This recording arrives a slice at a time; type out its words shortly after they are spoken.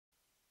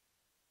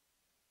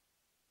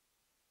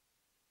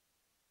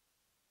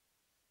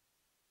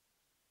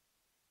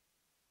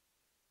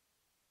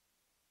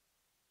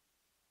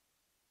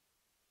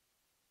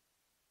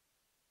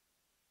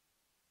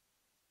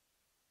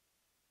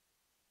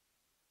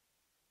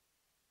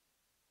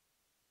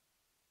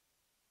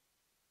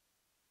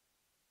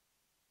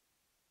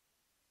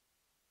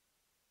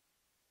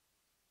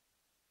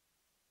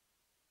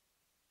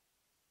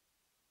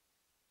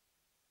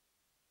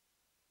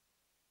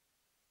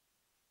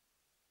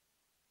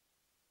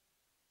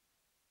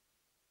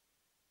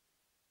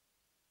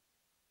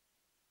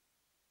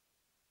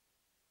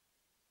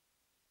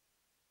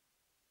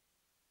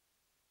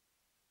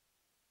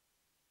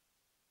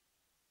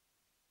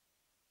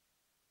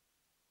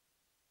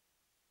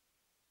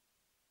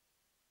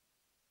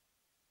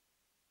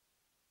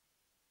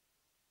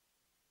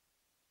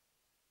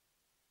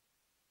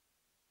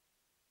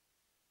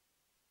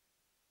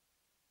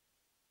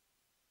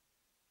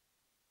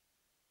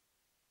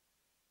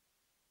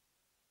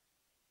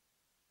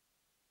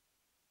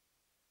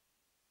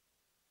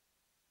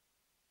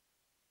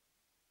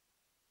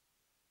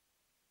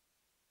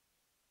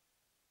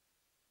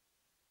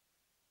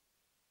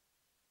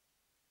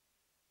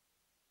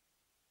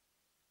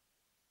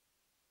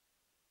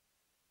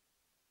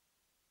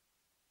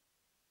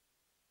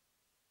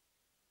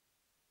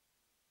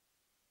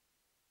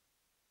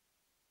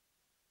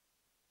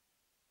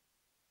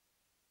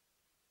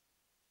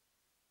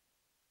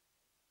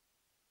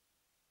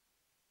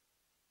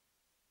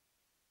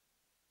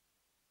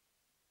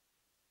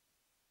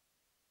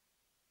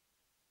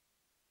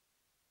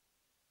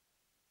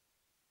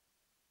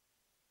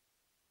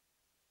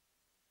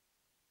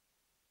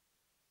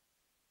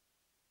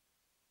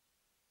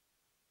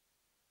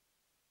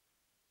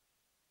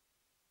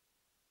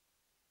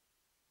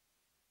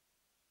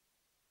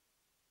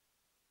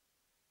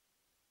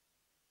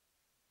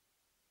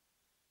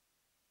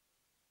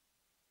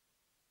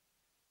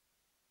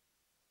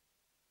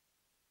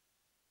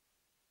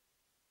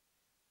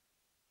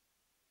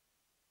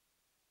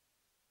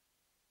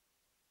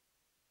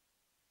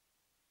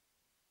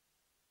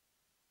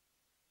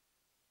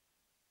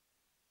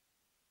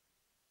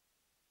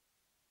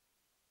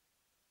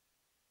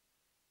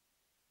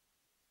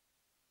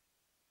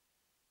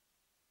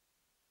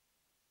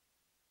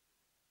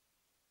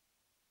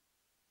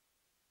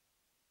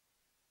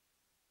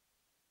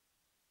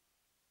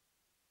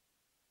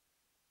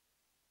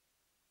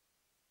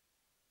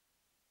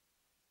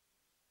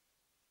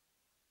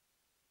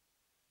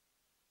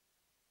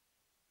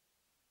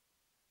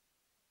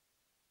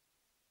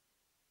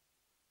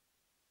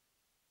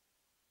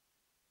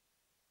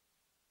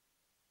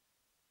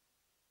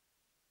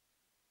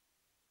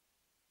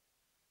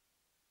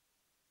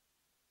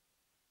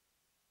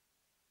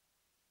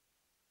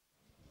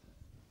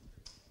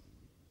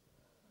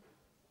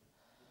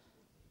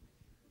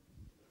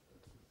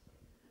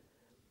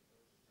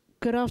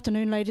Good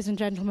afternoon, ladies and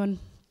gentlemen.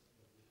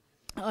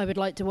 I would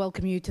like to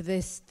welcome you to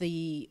this,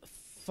 the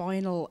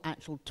final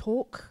actual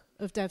talk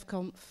of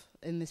DevConf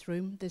in this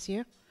room this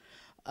year.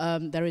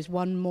 There is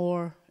one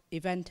more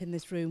event in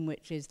this room,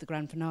 which is the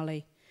grand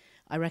finale.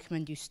 I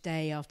recommend you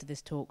stay after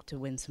this talk to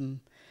win some,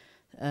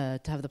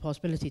 to have the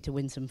possibility to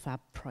win some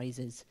fab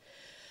prizes.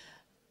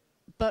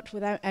 But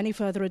without any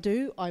further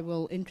ado, I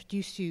will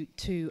introduce you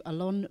to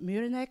Allon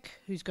Mureinik,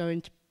 who's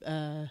going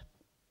to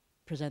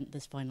present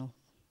this final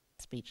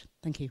speech.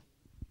 Thank you.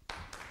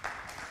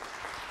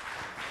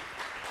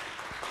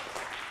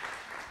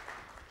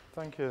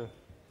 Thank you.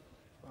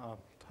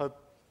 Hope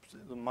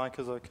the mic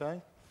is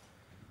okay.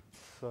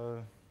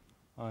 So,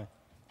 hi,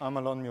 I'm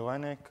Allon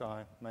Mureinik.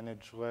 I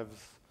manage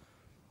Rev's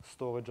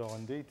storage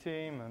R&D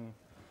team, and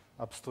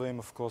upstream,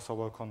 of course, I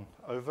work on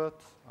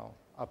Overt, our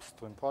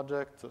upstream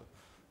project,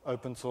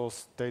 open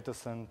source data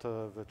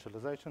center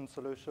virtualization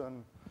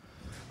solution.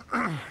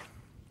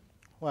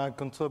 Well, I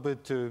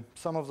contribute to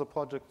some of the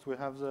projects we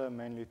have there,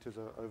 mainly to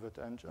the Overt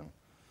engine.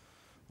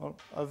 Well,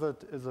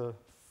 Overt is a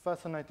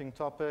fascinating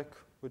topic,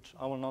 which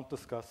I will not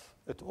discuss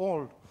at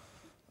all,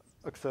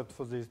 except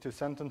for these two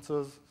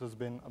sentences. There's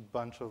been a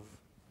bunch of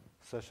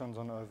sessions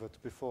on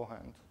Overt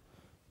beforehand.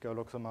 Go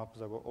look them up,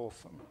 they were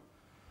awesome.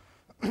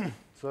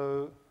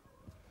 So,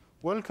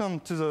 welcome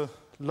to the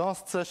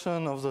last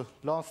session of the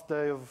last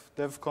day of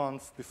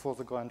DevConf before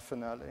the grand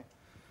finale.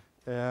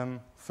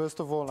 First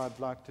of all, I'd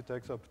like to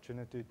take the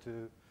opportunity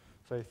to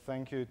say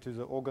thank you to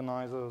the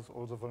organizers,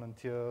 all the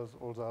volunteers,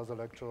 all the other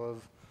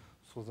lecturers.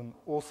 This was an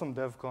awesome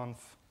DevConf.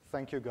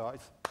 Thank you, guys.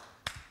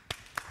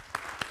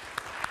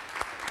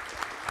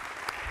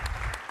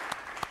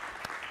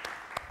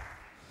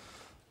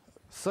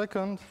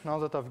 Second, now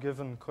that I've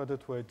given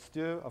credit where it's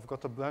due, I've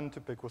got a bone to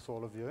pick with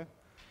all of you.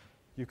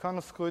 You kind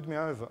of screwed me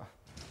over.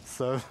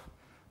 So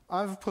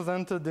I've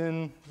presented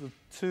in the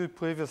two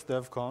previous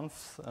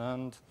DevConfs,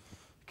 and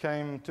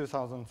came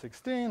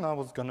 2016, I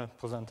was going to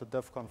present at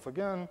DevConf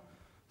again.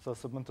 So I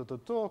submitted a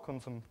talk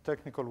on some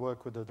technical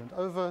work we did in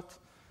Overt,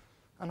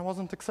 and I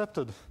wasn't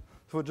accepted.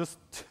 There were just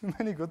too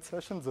many good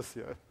sessions this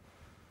year.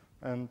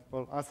 And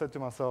well, I said to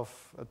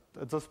myself,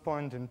 at this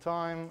point in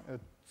time,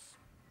 it's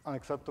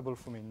unacceptable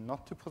for me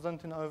not to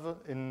present in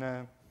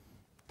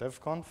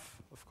DevConf,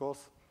 of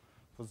course.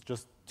 It was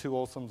just too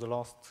awesome the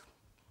last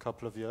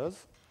couple of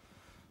years.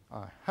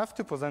 I have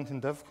to present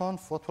in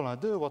DevConf. What will I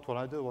do? What will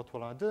I do? What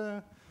will I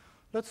do?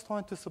 Let's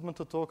try to submit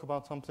a talk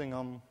about something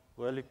I'm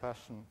really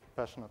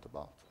passionate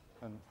about.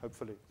 And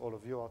hopefully all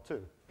of you are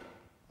too.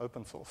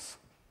 Open source.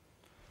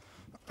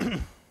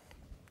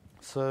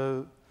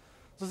 So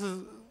this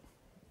is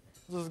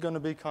going to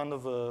be kind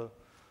of a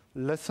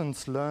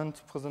lessons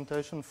learned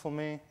presentation for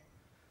me.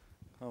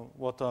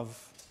 What I've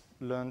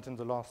learned in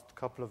the last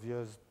couple of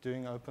years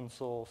doing open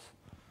source,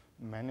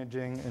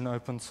 managing in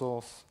open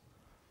source,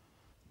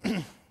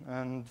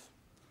 and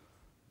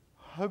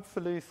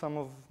hopefully some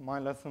of my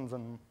lessons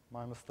and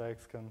my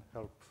mistakes can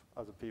help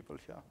other people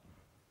here.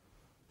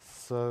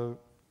 So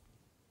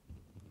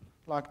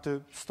I'd like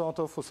to start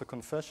off with a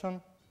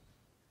confession.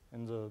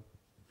 In the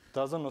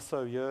dozen or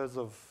so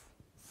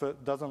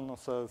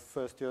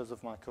first years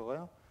of my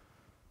career,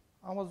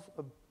 I was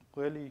a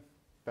really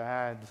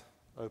bad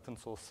open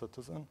source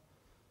citizen.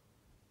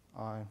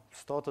 I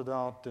started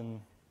out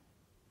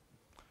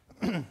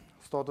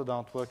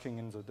working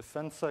in the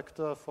defense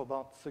sector for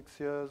about 6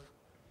 years,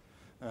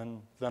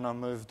 and then I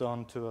moved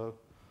on to a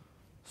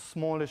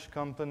smallish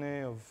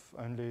company of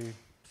only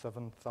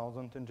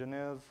 7,000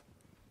 engineers,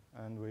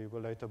 and we were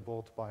later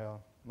bought by a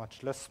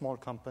much less small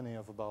company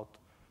of about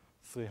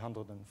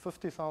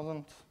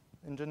 350,000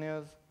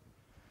 engineers.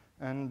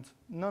 And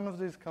none of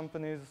these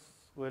companies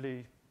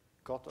really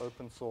got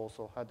open source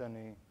or had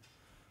any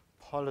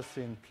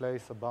policy in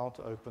place about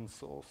open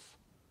source.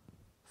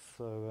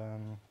 So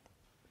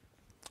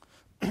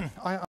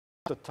I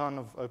did a ton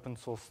of open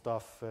source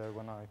stuff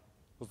when I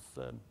was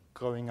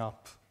growing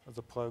up as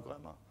a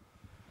programmer.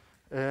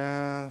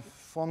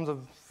 From the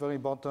very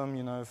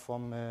bottom,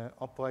 from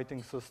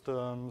operating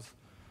systems,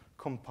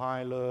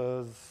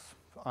 compilers,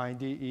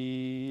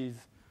 IDEs,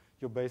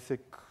 your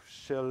basic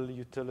shell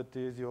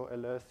utilities, your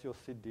ls, your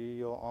cd,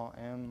 your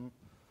rm.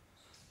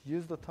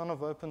 Used a ton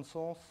of open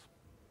source,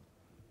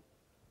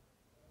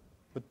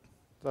 but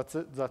that's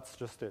it. That's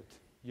just it.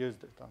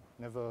 Used it.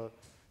 Never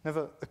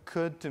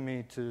occurred to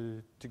me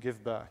to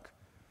give back.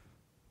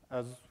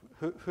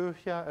 Who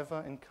here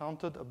ever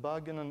encountered a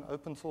bug in an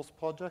open source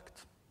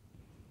project?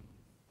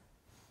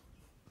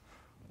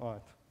 All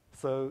right.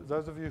 So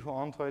those of you who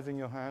aren't raising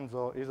your hands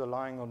are either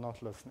lying or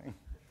not listening.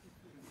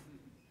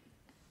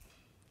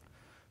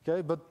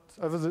 Okay, but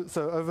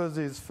over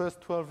these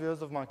first 12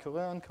 years of my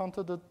career, I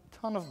encountered a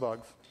ton of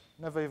bugs.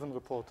 Never even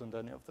reported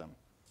any of them.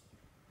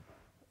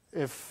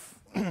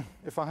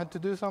 If I had to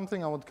do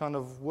something, I would kind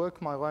of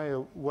work my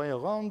way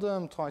around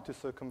them, try to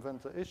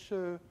circumvent the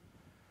issue.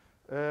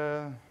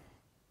 That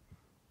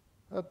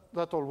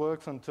all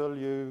works until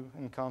you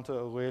encounter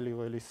a really,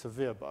 really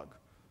severe bug.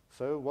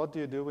 So what do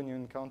you do when you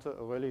encounter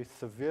a really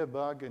severe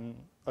bug in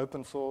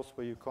open source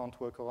where you can't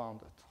work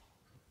around it?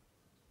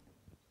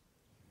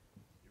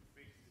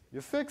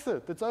 you fix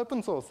it. It's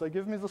open source. They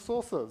give me the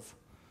sources.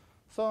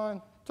 So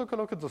I took a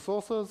look at the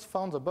sources,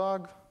 found the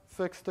bug,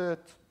 fixed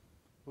it,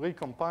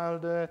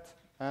 recompiled it,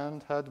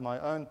 and had my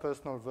own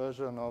personal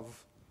version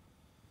of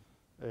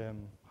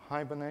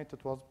Hibernate,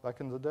 it was back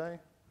in the day,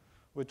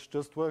 which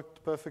just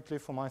worked perfectly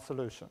for my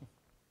solution.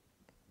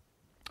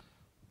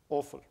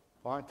 Awful,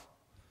 right?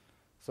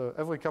 So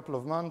every couple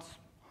of months,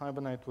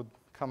 Hibernate would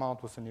come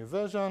out with a new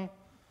version.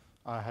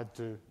 I had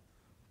to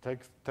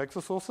take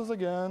the sources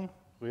again,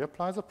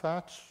 reapply the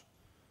patch,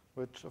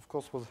 which of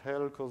course was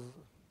hell because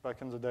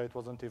back in the day it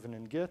wasn't even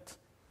in Git.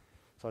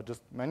 So I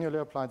just manually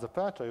applied the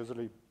patch. I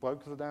usually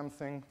broke the damn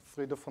thing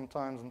 3 different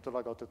times until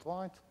I got it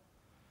right.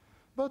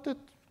 But it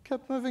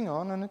kept moving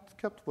on and it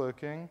kept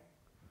working.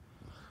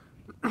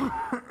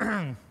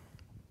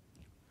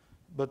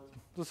 But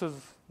this is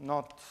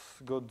not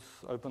good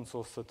open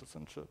source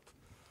citizenship.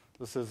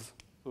 This is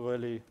a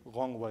really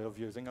wrong way of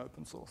using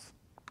open source.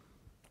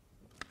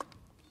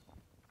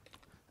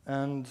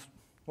 And,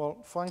 well,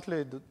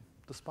 frankly,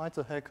 despite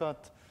the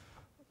haircut,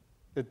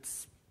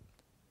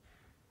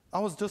 I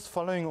was just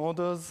following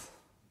orders.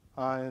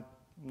 I'm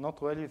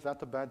not really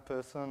that a bad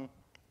person.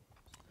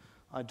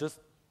 I just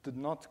did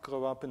not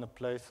grow up in a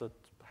place that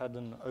had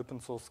an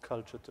open source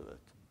culture to it,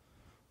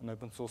 an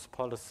open source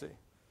policy.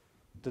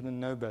 Didn't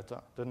know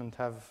better. Didn't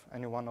have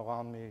anyone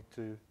around me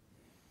to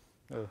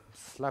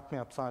slap me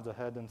upside the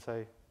head and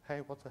say,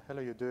 hey, what the hell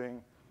are you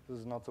doing? This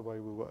is not the way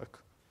we work.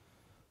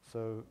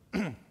 So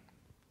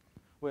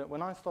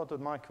when I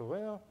started my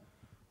career,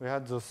 we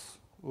had this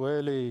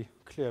really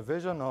clear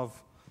vision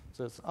of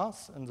there's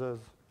us and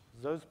there's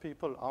those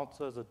people out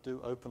there that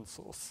do open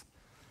source.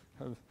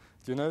 Do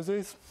you know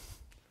these?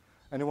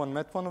 Anyone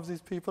met one of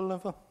these people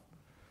ever?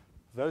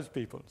 Those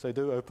people, they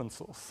do open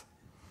source.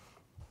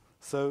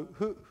 So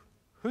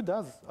who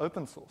does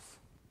open source?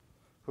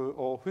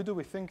 Who do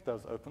we think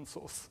does open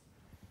source?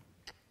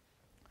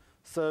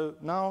 So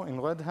now in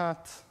Red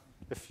Hat,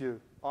 if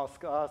you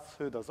ask us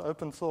who does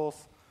open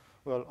source,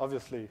 well,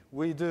 obviously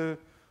we do.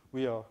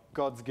 We are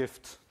God's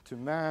gift to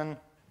man.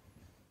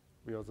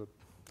 We are the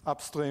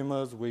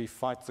upstreamers. We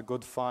fight the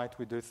good fight.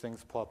 We do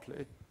things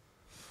properly.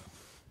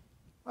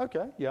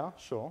 Okay, yeah,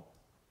 sure.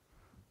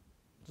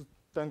 Just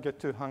don't get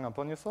too hung up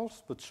on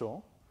yourselves, but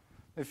sure.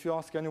 If you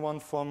ask anyone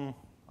from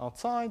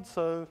outside,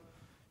 so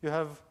you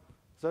have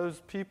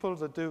those people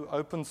that do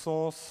open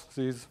source,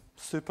 these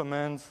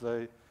supermans,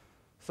 they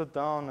sit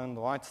down and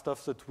write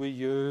stuff that we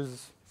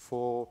use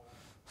for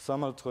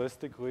some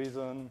altruistic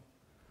reason,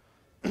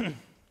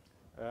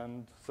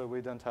 and so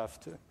we don't have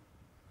to.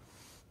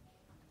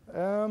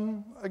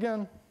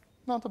 Again,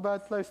 not a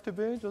bad place to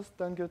be, just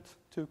don't get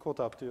too caught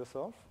up to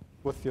yourself,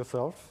 with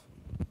yourself,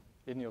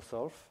 in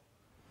yourself.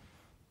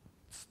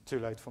 It's too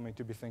late for me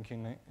to be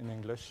thinking in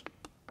English.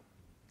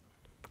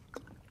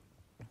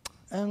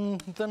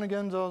 And then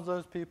again, there are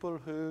those people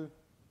who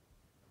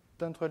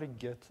don't really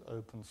get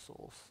open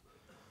source.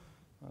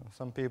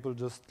 Some people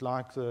just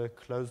like the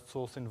closed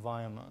source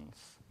environments.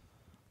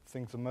 I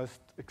think the most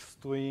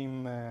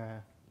extreme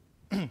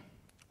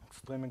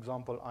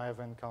example I have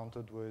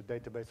encountered were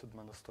database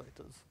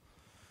administrators,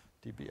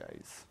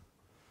 DBAs.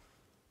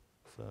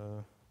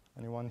 So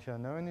anyone here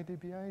know any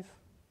DBAs?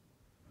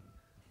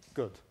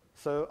 Good.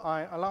 So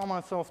I allow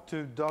myself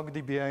to dog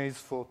DBAs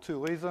for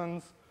 2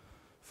 reasons.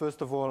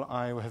 First of all,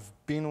 I have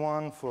been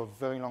one for a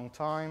very long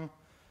time.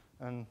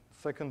 And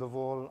second of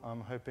all,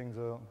 I'm hoping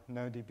there are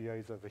no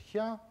DBAs over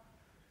here.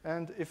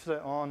 And if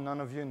there are, none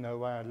of you know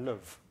where I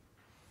live.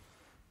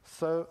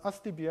 So us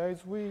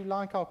DBAs, we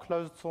like our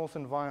closed source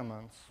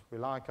environments. We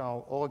like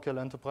our Oracle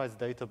Enterprise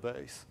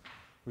Database.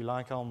 We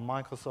like our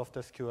Microsoft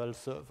SQL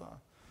Server.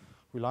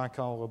 We like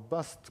our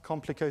robust,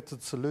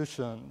 complicated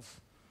solutions.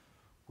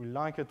 We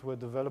like it where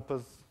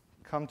developers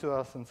come to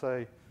us and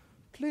say,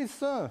 please,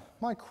 sir,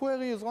 my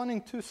query is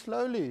running too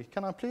slowly.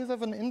 Can I please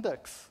have an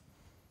index?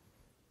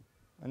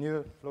 And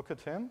you look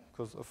at him,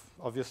 because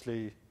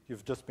obviously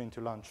you've just been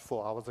to lunch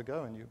 4 hours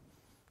ago and you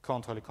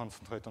can't really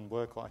concentrate on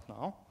work right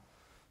now.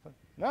 But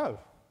no,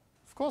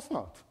 of course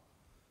not.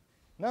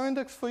 No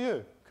index for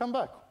you. Come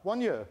back,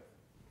 1 year.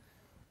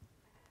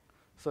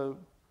 So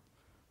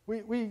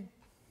we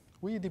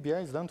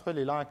DBAs don't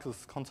really like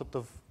this concept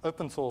of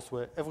open source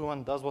where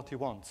everyone does what he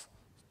wants.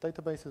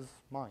 Database is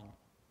mine.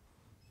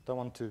 Don't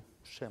want to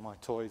share my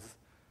toys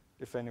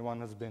if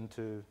anyone has been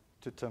to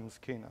Tim's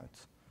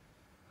keynote.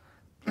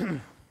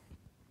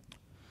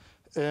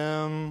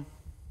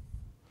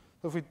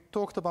 If we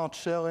talked about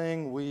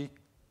sharing, we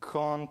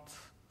can't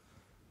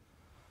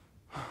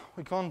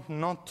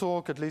not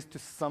talk, at least to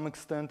some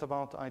extent,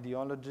 about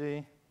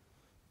ideology.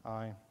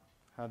 I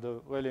had a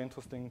really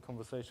interesting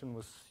conversation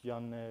with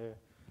Jan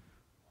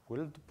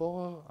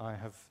Wildboer. I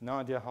have no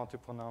idea how to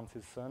pronounce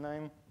his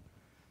surname.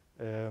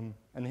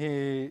 And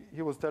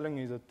he was telling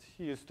me that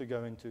he used to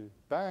go into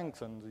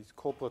banks and these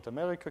corporate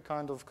America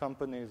kind of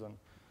companies and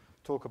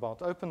talk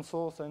about open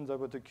source, and they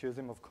would accuse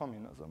him of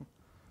communism.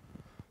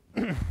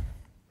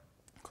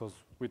 Because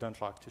we don't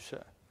like to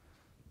share.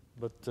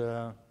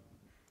 But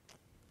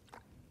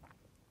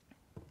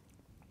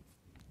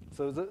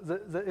So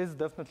there is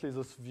definitely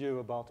this view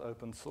about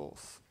open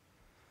source.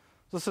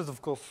 This is,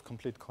 of course,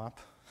 complete crap.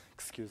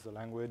 Excuse the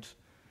language.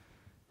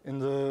 In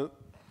the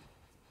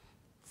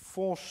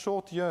 4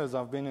 short years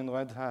I've been in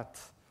Red Hat,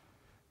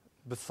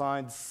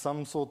 besides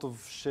some sort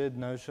of shared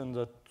notion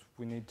that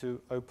we need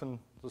to open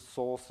the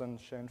source and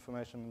share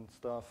information and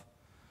stuff,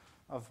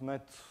 I've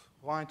met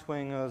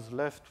right-wingers,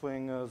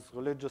 left-wingers,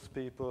 religious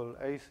people,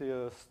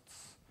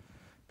 atheists,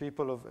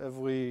 people of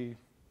every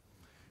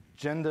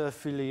gender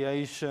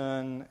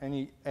affiliation,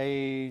 any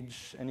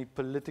age, any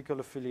political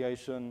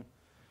affiliation,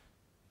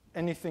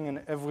 anything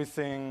and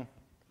everything.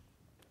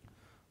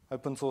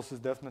 Open source is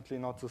definitely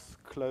not this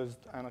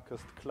closed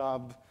anarchist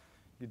club.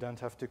 You don't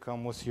have to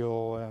come with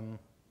your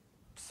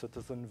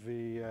Citizen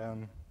V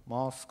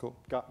mask or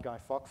Guy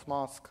Fawkes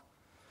mask.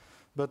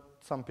 But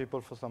some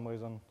people, for some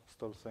reason,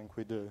 still think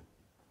we do.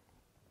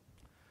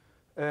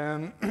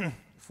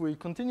 If we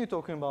continue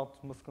talking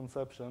about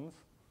misconceptions,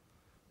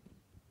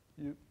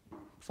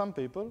 some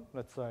people,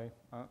 let's say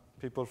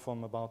people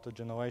from about a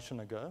generation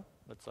ago,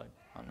 let's say,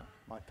 I don't know,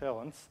 my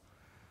parents,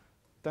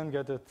 don't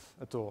get it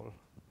at all.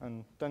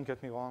 And don't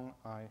get me wrong,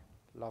 I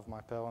love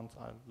my parents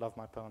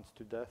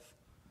to death.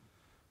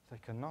 They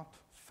cannot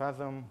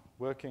fathom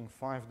working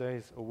 5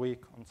 days a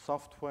week on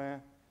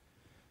software,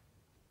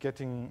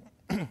 getting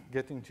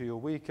to your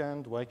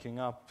weekend, waking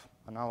up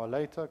an hour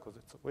later because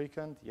it's a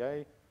weekend,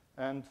 yay,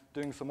 and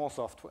doing some more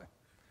software.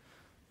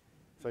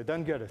 They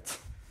don't get it.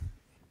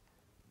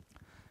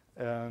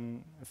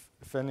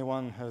 If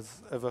anyone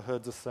has ever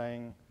heard the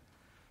saying,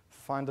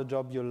 find a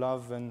job you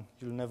love and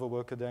you'll never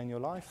work a day in your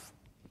life.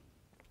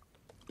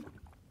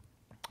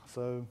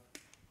 So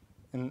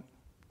in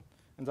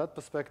that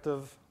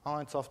perspective, I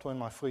write software in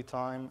my free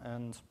time,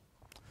 and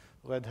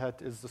Red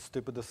Hat is the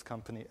stupidest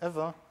company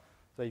ever.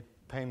 They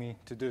pay me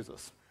to do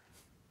this.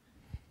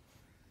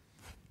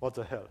 What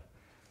the hell?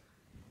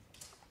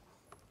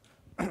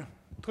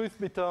 Truth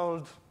be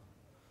told,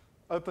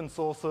 open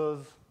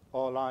sources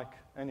are like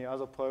any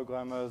other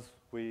programmers.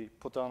 We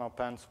put on our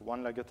pants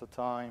one leg at a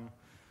time.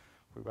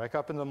 We wake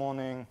up in the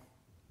morning,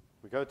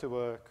 we go to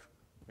work,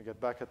 we get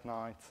back at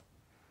night.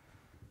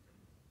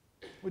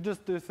 We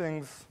just do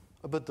things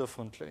a bit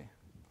differently.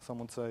 Some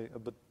would say a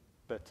bit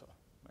better,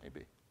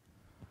 maybe.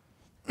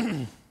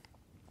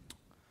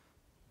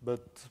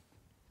 But,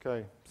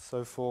 okay,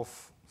 so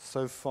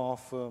far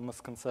for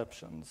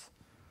misconceptions.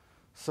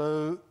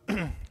 So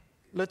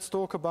let's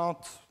talk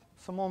about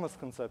some more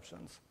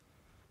misconceptions.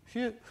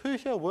 Who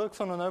here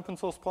works on an open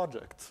source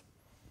project?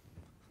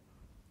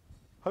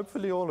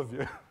 Hopefully all of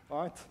you,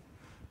 right?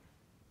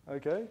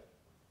 Okay.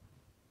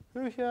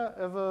 Who here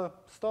ever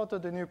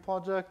started a new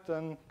project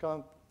and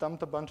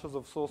dumped a bunch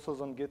of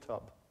sources on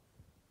GitHub?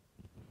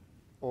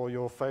 Or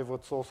your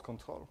favorite source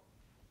control?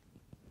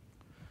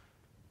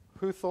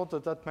 Who thought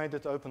that that made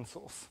it open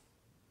source?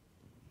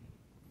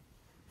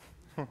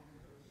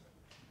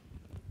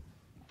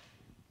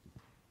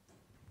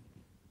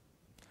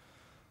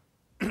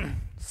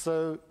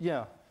 So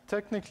yeah,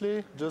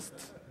 technically just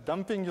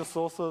dumping your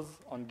sources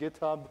on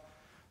GitHub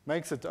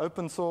makes it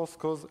open source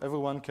because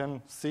everyone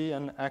can see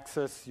and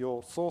access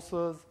your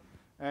sources,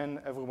 and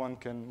everyone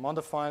can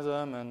modify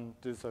them and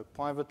do so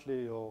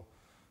privately or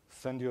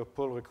send you a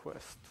pull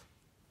request,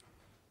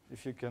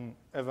 if you can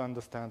ever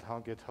understand how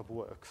GitHub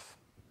works.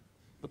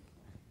 But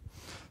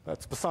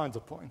that's beside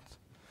the point.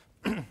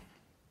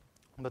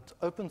 But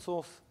open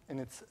source in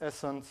its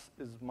essence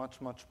is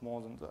much, much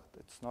more than that.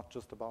 It's not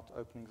just about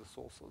opening the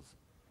sources.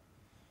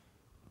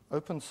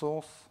 Open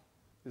source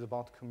is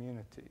about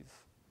communities.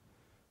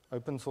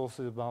 Open source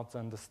is about the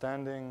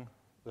understanding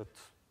that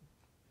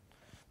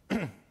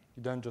you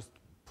don't just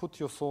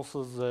put your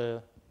sources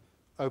there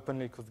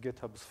openly because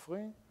GitHub is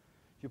free.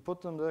 You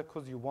put them there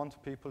because you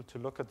want people to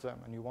look at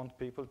them and you want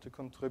people to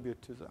contribute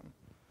to them.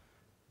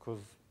 Because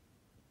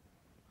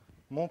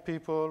more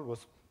people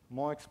with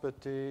more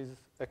expertise,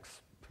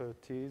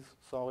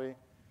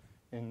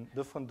 in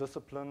different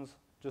disciplines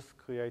just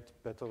create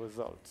better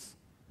results.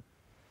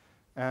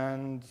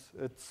 And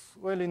it's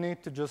really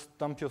neat to just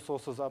dump your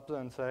sources up there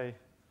and say,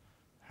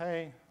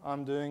 hey,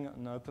 I'm doing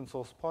an open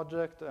source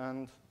project,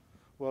 and,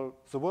 well,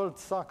 the world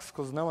sucks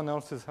because no one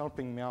else is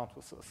helping me out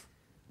with this.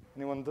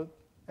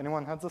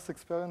 Anyone had this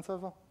experience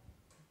ever?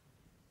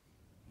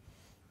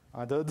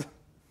 I did.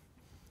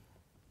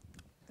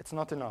 It's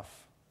not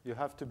enough. You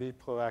have to be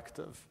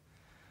proactive.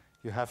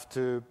 You have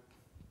to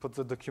put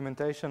the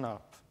documentation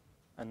up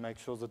and make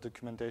sure the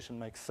documentation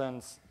makes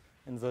sense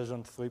in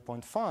version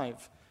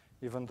 3.5,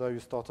 even though you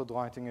started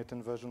writing it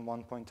in version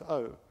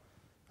 1.0,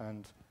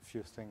 and a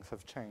few things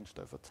have changed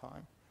over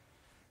time.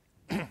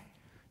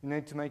 You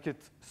need to make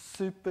it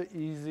super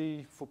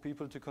easy for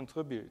people to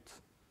contribute.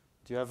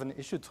 Do you have an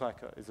issue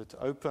tracker? Is it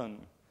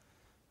open?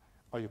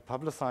 Are you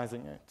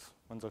publicizing it?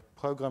 When the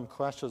program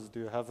crashes, do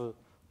you have a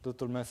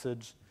little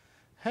message?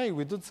 Hey,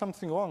 we did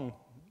something wrong.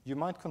 You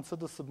might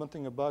consider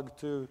submitting a bug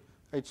to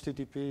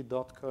http://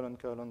 blah,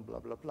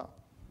 blah, blah.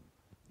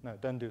 No,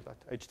 don't do that.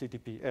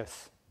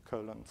 https://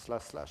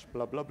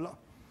 blah, blah, blah.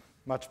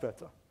 Much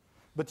better.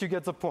 But you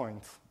get the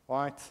point,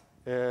 right?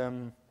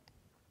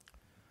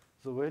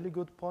 is a really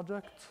good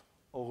project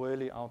or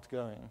really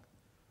outgoing?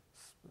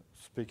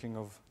 Speaking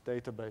of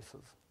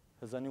databases,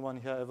 has anyone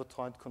here ever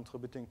tried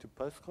contributing to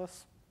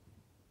Postgres?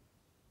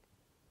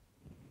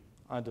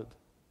 I did.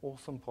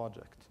 Awesome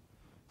project.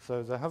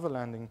 So they have a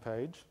landing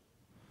page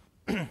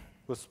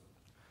with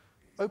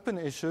open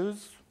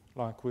issues,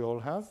 like we all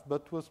have,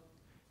 but with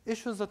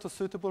issues that are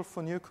suitable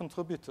for new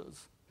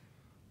contributors,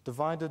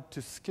 divided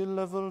to skill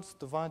levels,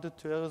 divided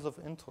to areas of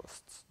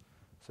interests.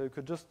 So you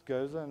could just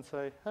go there and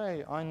say,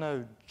 hey, I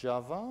know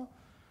Java,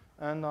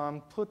 and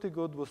I'm pretty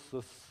good with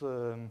this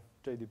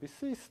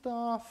JDBC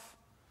stuff.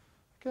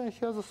 Okay,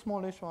 here's a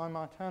small issue I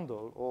might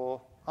handle.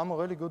 Or I'm a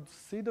really good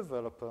C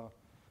developer,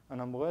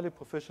 and I'm really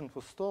proficient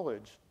with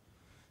storage.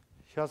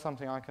 Here's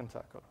something I can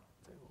tackle.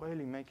 They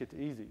really make it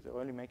easy. They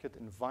really make it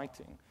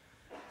inviting.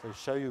 They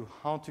show you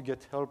how to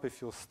get help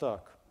if you're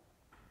stuck.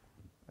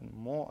 And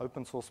more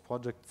open source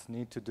projects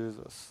need to do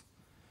this.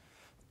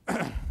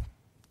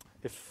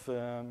 If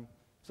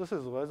this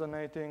is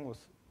resonating with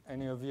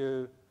any of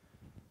you,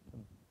 the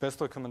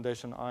best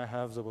recommendation I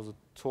have, there was a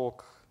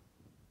talk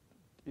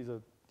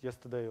either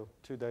yesterday or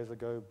 2 days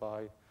ago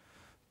by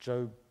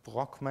Joe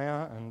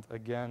Brockmeyer, and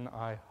again,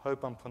 I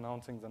hope I'm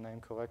pronouncing the name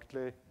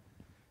correctly.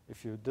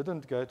 If you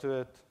didn't go to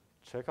it,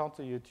 check out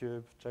the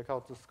YouTube, check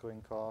out the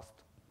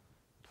screencast.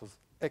 It was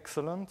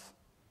excellent.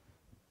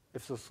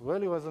 If this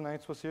really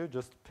resonates with you,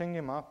 just ping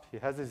him up. He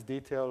has his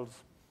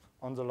details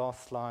on the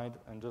last slide,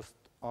 and just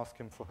ask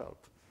him for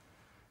help.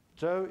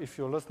 Joe, if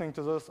you're listening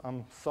to this,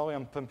 I'm sorry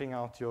I'm pimping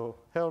out your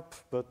help,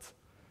 but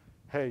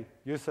hey,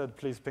 you said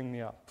please ping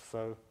me up,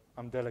 so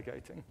I'm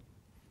delegating.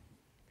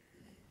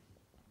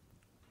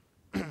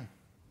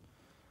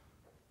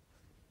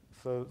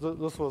 So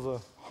this was a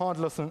hard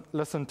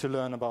lesson to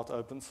learn about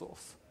open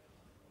source.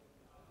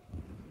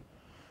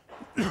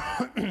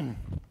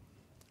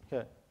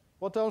 Okay,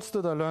 what else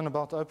did I learn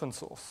about open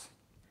source?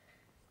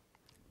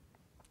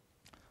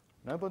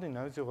 Nobody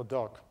knows you're a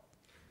dog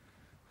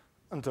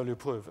until you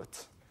prove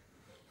it.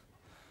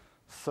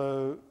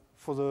 So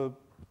for the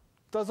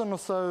dozen or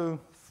so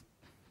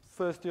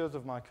first years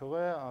of my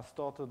career, I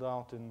started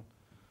out in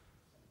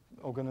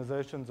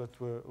organizations that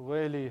were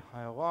really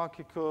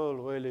hierarchical,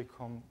 really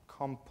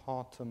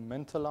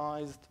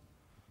compartmentalized.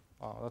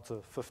 Oh, that's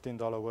a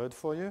 $15 word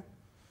for you.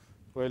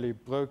 Really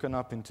broken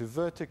up into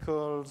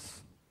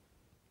verticals.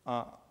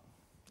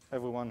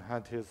 Everyone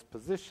had his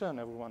position,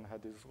 everyone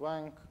had his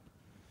rank.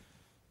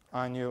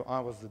 I knew I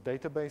was the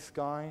database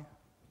guy.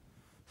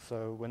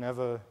 So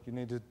whenever you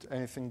needed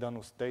anything done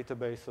with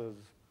databases,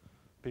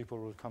 people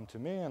would come to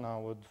me and I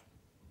would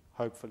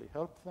hopefully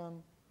help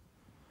them.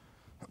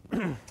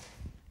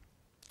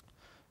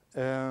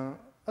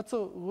 That's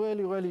a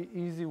really, really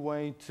easy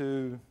way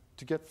to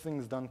get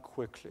things done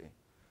quickly.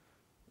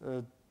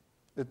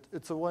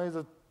 It's a way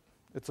that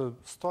it's a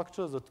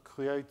structure that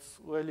creates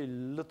really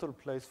little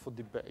place for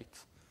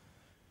debate.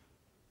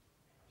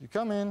 You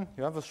come in,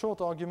 you have a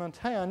short argument.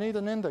 Hey, I need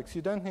an index.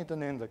 You don't need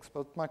an index,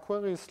 but my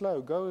query is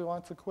slow. Go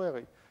rewrite the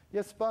query.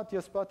 Yes, but,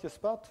 yes, but, yes,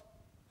 but.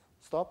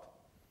 Stop.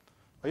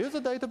 Are you the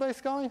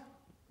database guy?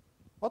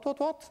 What?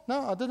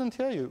 No, I didn't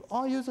hear you.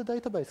 Are you the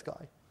database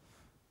guy?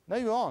 No,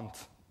 you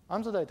aren't.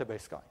 I'm the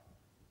database guy.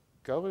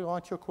 Go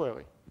rewrite your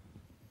query.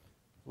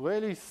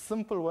 Really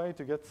simple way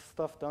to get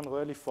stuff done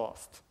really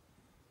fast.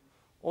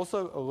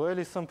 Also, a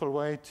really simple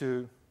way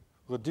to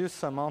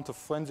reduce the amount of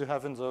friends you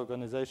have in the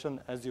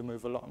organization as you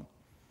move along.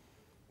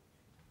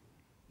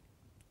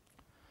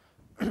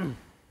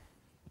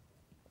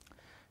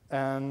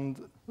 And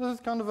this is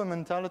kind of a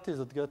mentality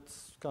that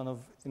gets kind of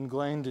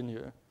ingrained in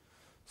you.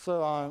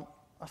 So I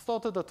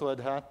started at Red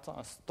Hat.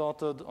 I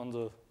started on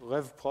the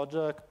Rev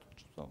project,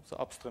 so the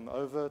upstream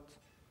overt. I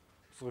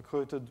was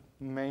recruited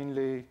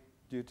mainly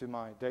due to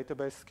my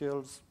database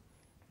skills.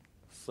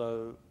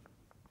 So,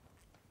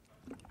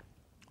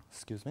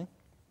 excuse me.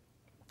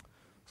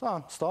 So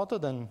I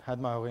started and had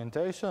my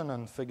orientation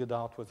and figured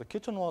out where the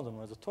kitchen was and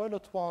where the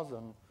toilet was,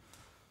 and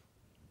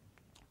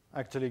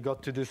actually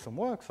got to do some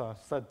work. So I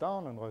sat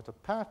down and wrote a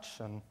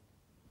patch and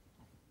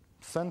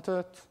sent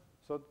it.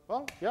 So,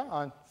 well, yeah,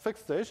 I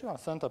fixed the issue. I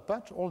sent a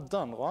patch, all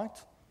done, right?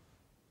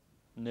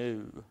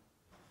 No.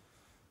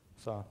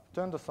 So I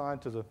turned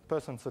aside to the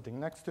person sitting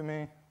next to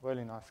me,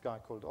 really nice guy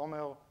called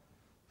Omer.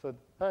 Said,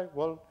 hey,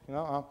 well,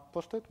 I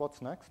pushed it.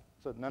 What's next?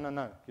 Said,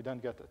 no, you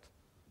don't get it.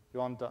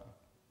 You aren't done.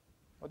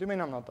 What do you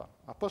mean I'm not done?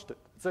 I pushed it.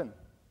 It's in.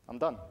 I'm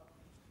done.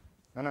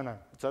 No.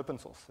 It's open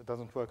source. It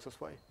doesn't work this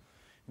way.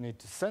 You need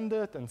to send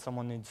it, and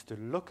someone needs to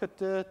look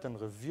at it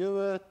and review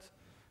it.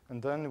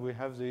 And then we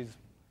have these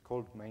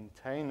called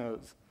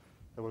maintainers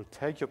that will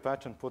take your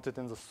patch and put it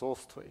in the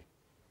source tree.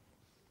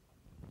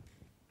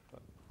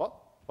 What?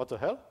 What the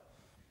hell?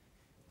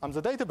 I'm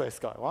the database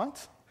guy,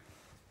 right?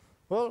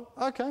 Well,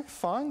 okay,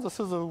 fine. This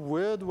is a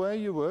weird way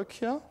you work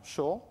here.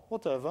 Sure,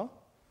 whatever.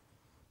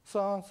 So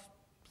I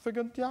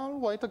figured, yeah, I'll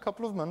wait a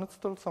couple of minutes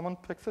till someone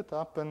picks it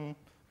up and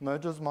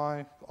merges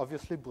my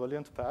obviously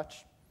brilliant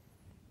patch.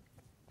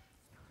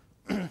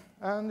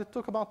 And it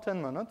took about 10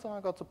 minutes.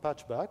 I got the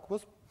patch back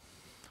with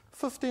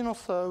 15 or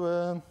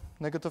so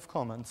negative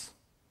comments.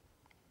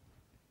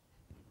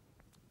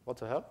 what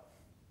the hell?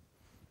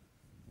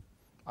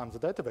 I'm the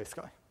database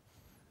guy.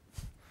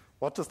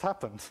 What just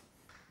happened?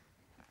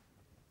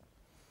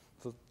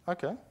 So,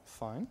 okay,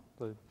 fine.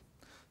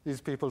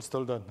 These people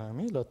still don't know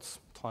me. Let's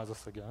try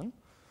this again.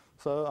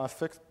 So I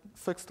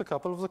fixed a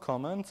couple of the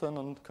comments, and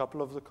on a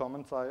couple of the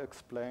comments I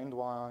explained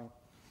why I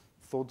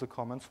thought the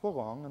comments were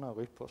wrong, and I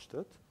repushed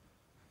it.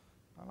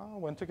 And I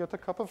went to get a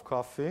cup of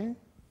coffee,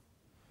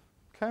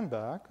 came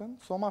back, and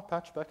saw my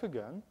patch back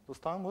again. This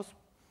time was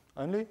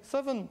only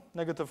 7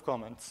 negative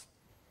comments.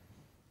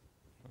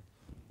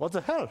 What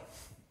the hell?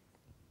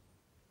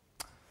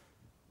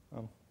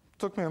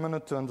 Took me a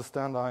minute to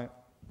understand I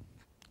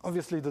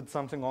obviously did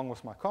something wrong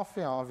with my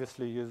coffee. I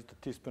obviously used a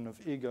teaspoon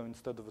of ego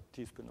instead of a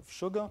teaspoon of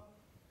sugar.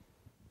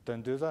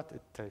 Don't do that,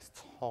 it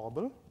tastes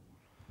horrible.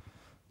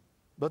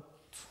 But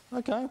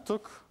okay,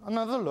 took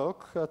another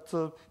look at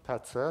the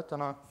patch set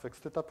and I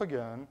fixed it up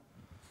again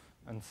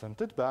and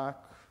sent it back.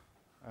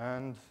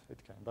 And it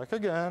came back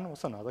again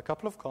with another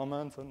couple of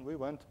comments, and we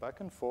went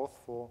back and forth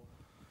for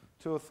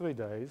 2 or 3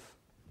 days.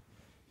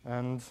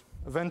 And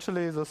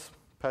eventually this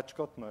patch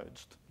got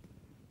merged.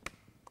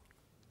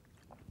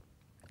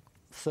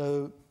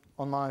 So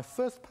on my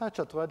first patch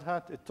at Red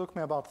Hat, it took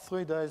me about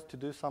 3 days to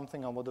do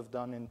something I would have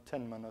done in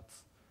 10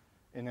 minutes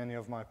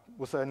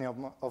with any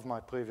of my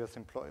previous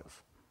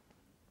employers.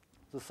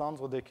 This sounds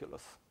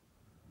ridiculous.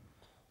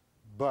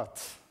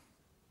 But,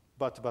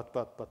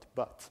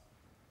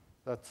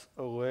 that's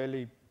a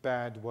really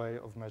bad way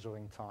of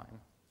measuring time.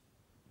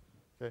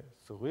 Okay,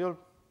 so real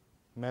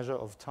measure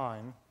of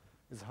time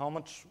is how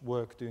much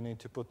work do you need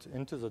to put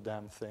into the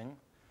damn thing,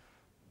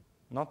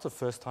 not the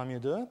first time you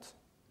do it,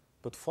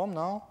 but from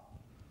now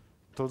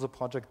till the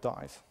project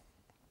dies.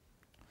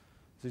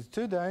 These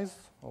 2 days,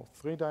 or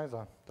 3 days,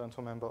 I don't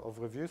remember, of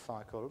review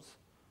cycles,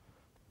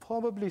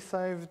 probably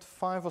saved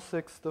 5 or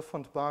 6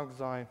 different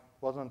bugs I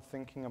wasn't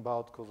thinking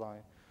about because I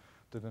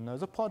didn't know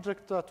the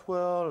project that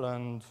well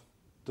and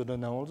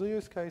didn't know all the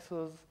use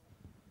cases.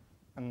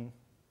 And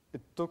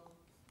it took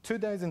 2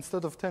 days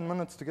instead of 10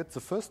 minutes to get the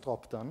first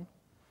drop done.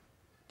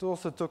 It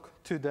also took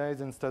 2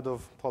 days instead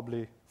of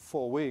probably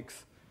 4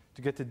 weeks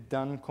to get it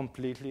done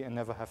completely and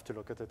never have to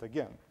look at it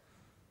again.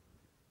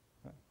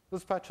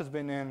 This patch has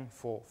been in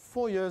for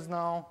 4 years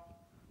now,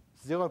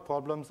 0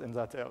 problems in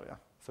that area.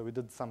 So we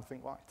did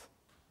something right.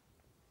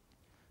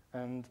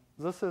 And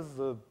this is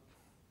the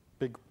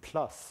big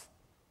plus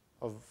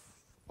of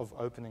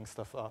opening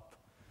stuff up.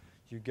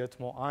 You get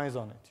more eyes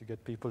on it. You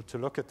get people to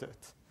look at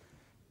it.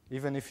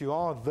 Even if you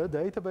are the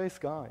database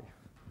guy,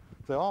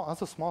 there are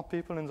other smart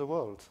people in the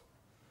world.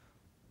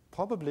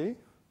 Probably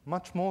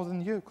much more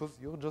than you, because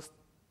you're just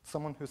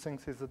someone who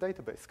thinks he's a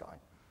database guy.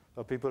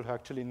 There are people who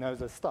actually know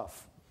their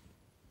stuff.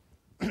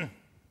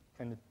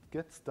 And it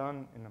gets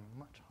done in a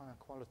much higher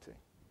quality.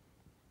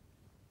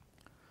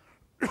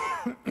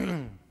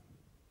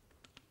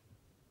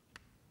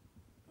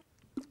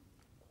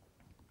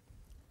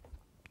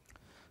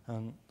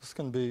 And this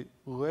can be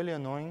really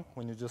annoying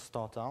when you just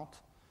start out.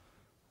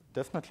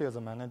 Definitely as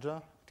a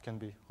manager, it can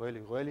be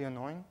really, really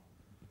annoying,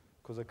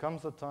 because there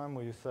comes a time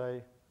where you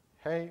say,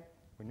 hey,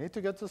 we need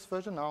to get this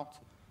version out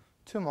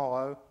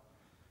tomorrow.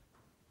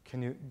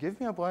 Can you give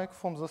me a break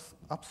from this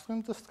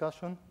upstream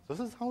discussion?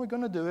 This is how we're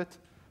going to do it.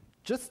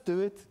 Just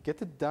do it,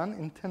 get it done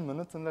in 10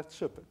 minutes, and let's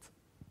ship it.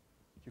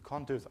 You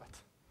can't do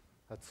that.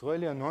 That's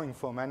really annoying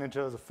for a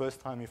manager the first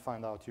time you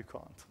find out you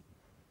can't.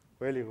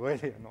 Really,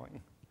 really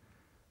annoying.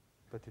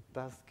 But it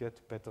does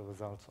get better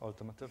results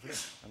ultimately,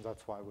 and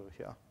that's why we're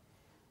here.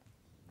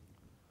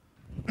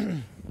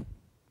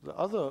 The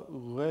other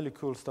really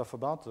cool stuff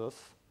about this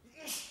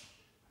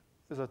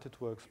is that it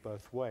works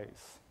both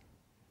ways.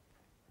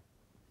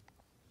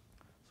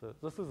 So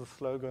this is a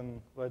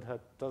slogan Red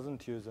Hat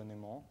doesn't use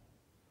anymore.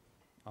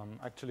 I'm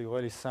actually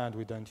really sad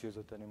we don't use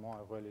it anymore.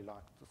 I really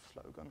like the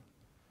slogan.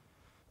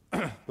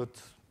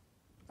 But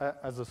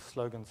as the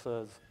slogan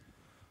says,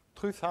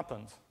 truth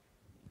happens.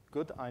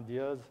 Good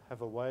ideas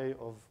have a way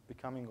of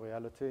becoming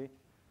reality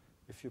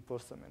if you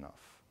push them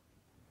enough.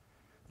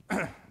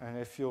 And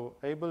if you're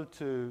able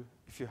to,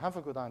 if you have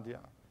a good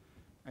idea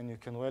and you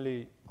can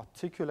really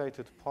articulate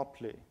it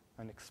properly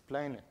and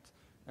explain it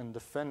and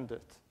defend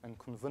it and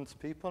convince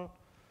people,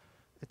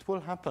 it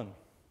will happen,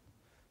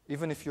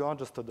 even if you are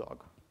just a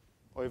dog,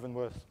 or even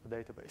worse, a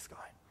database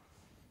guy.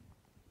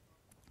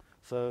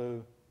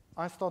 So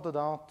I started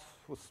out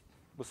with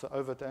the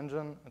Overt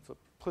engine. It's a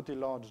pretty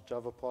large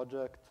Java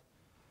project.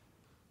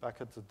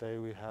 Back at the day,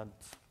 we had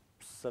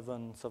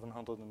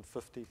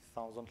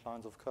 750,000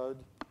 lines of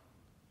code.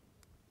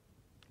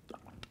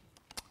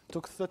 It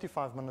took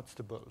 35 minutes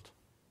to build.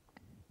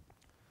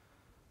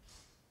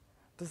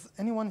 Does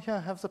anyone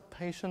here have the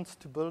patience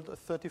to build a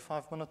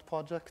 35-minute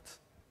project?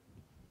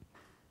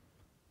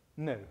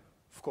 No,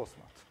 of course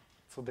not.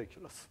 It's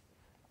ridiculous.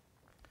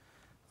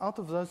 Out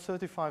of those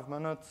 35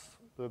 minutes,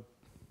 the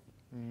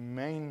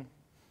main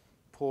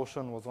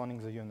portion was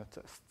running the unit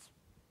tests.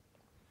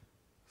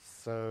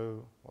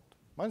 So what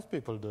most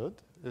people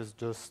did is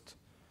just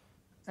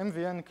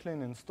mvn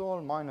clean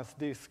install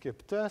 -d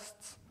skip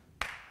tests.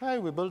 Hey,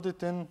 we built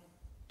it in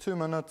 2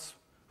 minutes.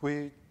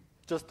 We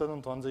just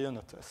didn't run the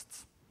unit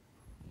tests.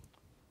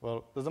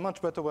 Well, there's a much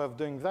better way of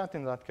doing that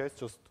in that case,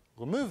 just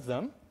remove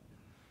them,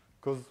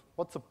 because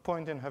what's the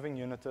point in having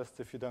unit tests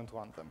if you don't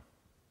run them?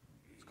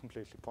 It's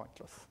completely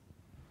pointless.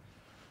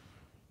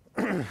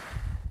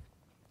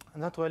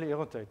 And that really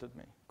irritated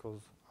me,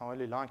 because I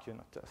really like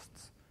unit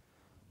tests.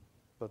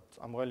 But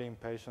I'm really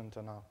impatient,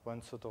 and I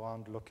won't sit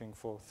around looking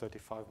for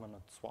 35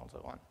 minutes while they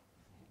run.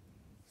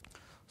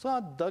 So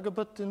I dug a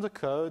bit in the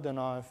code, and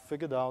I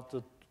figured out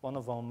that one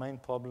of our main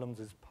problems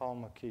is power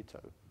Mockito,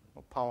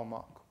 or power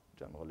mark,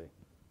 generally.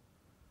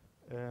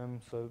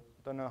 So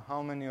I don't know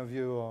how many of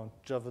you are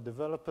Java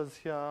developers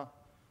here.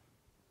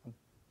 I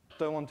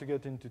don't want to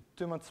get into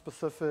too much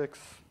specifics.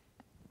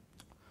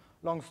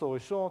 Long story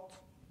short,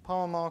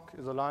 PowerMock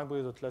is a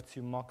library that lets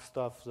you mock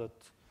stuff that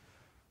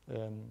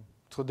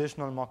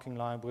traditional mocking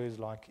libraries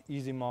like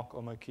EasyMock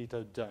or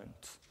Mockito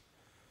don't.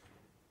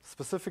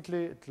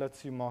 Specifically, it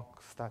lets you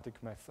mock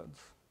static methods.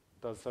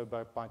 It does so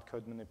by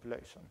bytecode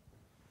manipulation.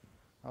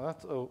 Now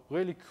that's a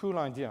really cool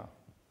idea.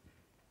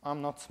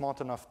 I'm not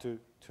smart enough to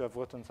have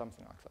written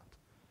something like that.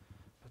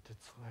 But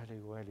it's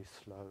really, really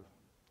slow.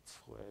 It's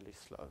really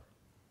slow.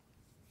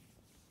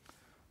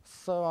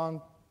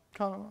 So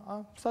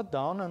I sat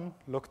down and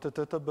looked at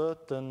it a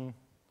bit and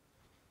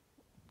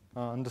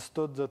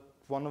understood that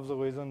one of the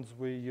reasons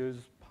we use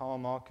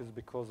PowerMark is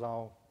because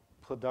our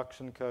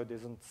production code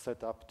isn't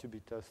set up to be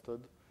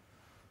tested.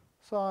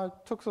 So I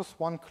took this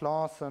one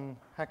class and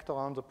hacked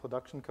around the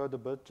production code a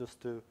bit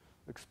just to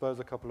expose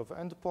a couple of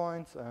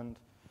endpoints, and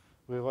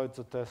we wrote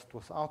the test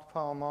without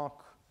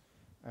PowerMark.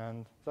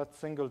 And that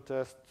single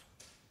test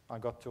I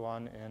got to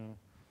run in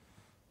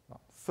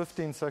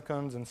 15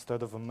 seconds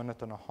instead of a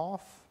minute and a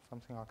half,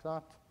 something like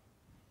that.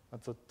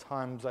 That's a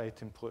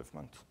 ×8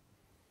 improvement.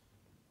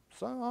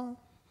 So I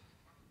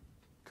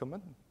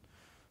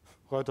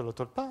wrote a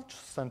little patch,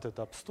 sent it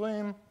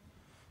upstream,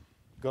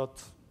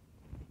 got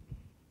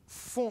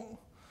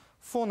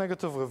four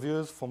negative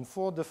reviews from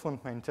 4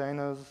 different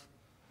maintainers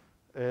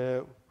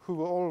who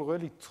were all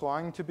really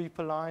trying to be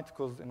polite,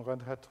 because in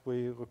Red Hat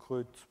we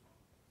recruit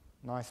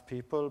nice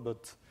people,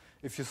 but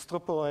if you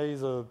strip away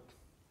the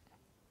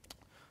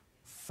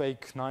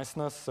fake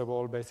niceness, they were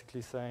all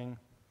basically saying,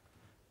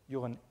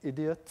 you're an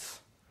idiot.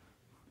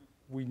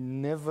 We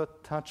never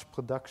touch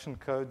production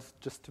codes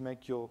just to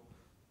make your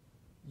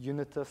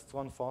unit tests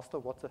run faster.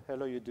 What the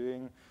hell are you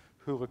doing?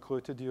 Who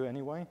recruited you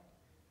anyway?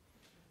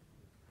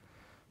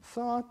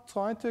 So I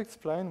tried to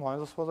explain why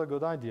this was a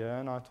good idea,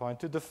 and I tried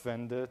to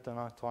defend it, and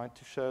I tried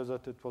to show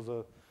that it was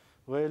a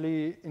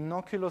really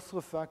innocuous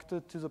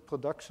refactor to the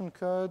production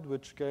code,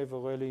 which gave a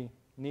really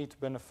neat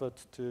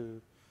benefit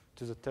to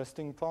the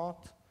testing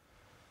part.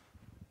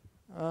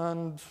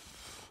 And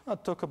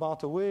it took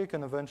about a week,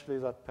 and eventually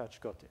that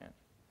patch got in.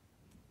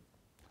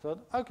 So,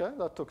 okay,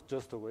 that took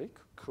just a week.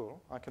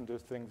 Cool, I can do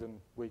things in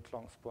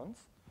week-long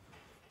sprints.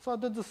 So I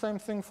did the same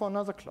thing for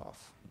another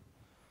class.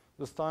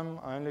 This time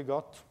I only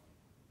got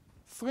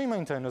 3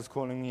 maintainers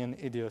calling me an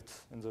idiot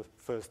in the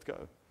first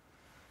go.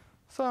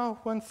 So I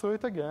went through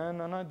it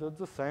again, and I did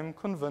the same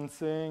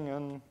convincing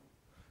and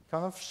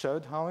kind of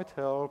showed how it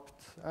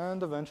helped,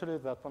 and eventually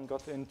that one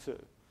got in too.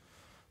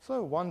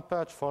 So one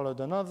patch followed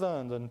another,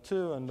 and then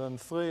 2, and then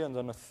 3, and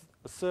then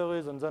a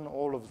series, and then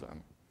all of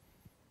them.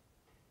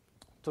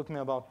 It took me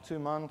about 2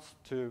 months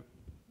to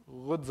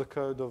rid the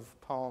code of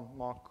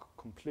PowerMark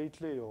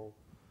completely, or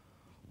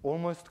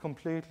almost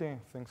completely. I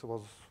think there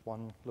was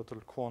one little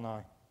corner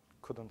I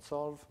couldn't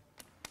solve.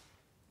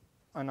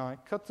 And I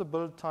cut the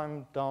build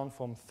time down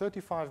from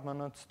 35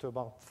 minutes to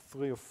about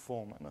 3 or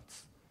 4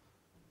 minutes.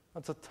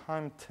 That's a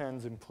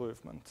 ×10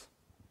 improvement.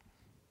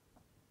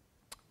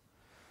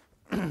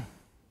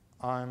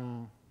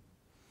 I'm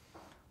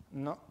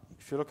not,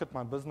 if you look at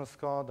my business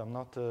card, I'm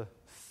not a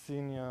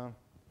senior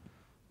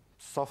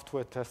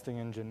software testing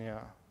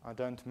engineer. I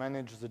don't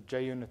manage the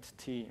JUnit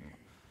team.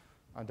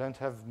 I don't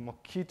have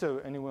Mockito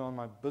anywhere on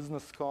my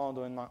business card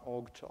or in my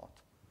org chart.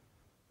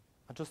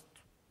 I just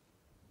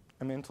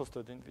am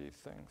interested in these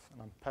things,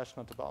 and I'm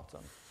passionate about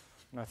them,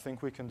 and I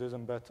think we can do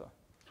them better.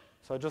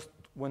 So I just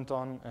went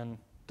on and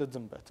did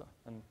them better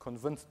and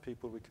convinced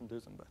people we can do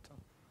them better.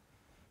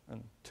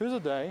 And to the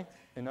day,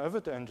 in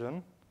Overt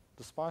Engine,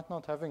 despite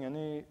not having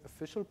any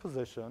official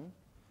position,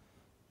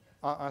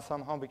 I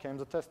somehow became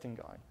the testing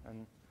guy.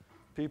 And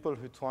people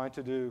who try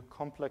to do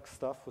complex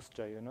stuff with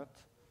JUnit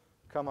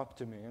come up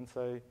to me and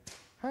say,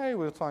 hey,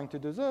 we're trying to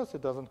do this,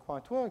 it doesn't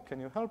quite work, can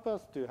you help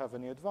us? Do you have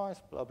any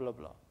advice? Blah, blah,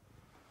 blah.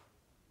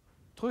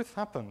 Truth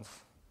happens.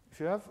 If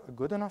you have a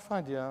good enough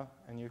idea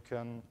and you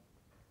can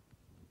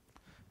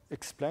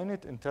explain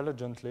it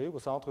intelligently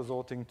without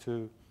resorting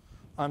to,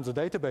 I'm the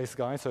database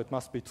guy, so it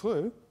must be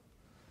true,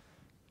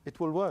 it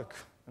will work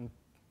and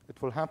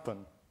it will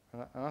happen.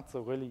 And that's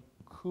a really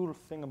cool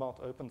thing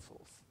about open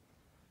source.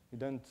 You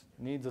don't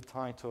need the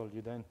title,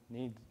 you don't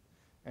need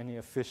any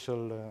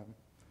official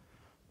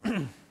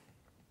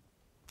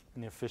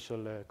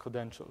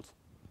credentials.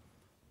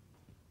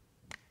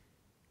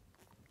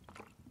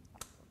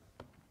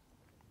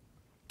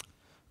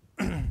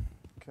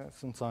 Okay,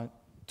 since I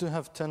do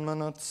have 10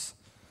 minutes,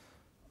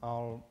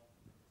 I'll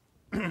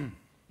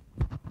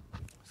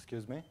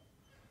excuse me,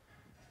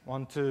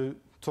 want to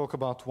talk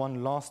about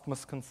one last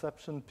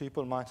misconception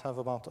people might have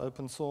about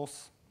open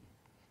source.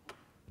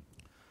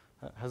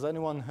 Has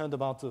anyone heard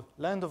about the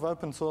land of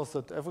open source,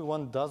 that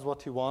everyone does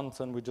what he wants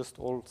and we just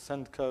all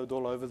send code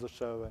all over the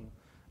show and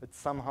it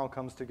somehow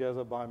comes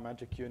together by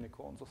magic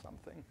unicorns or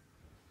something?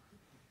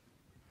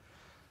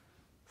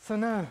 So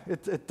no,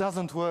 it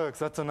doesn't work.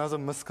 That's another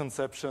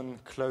misconception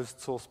closed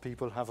source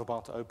people have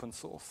about open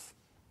source.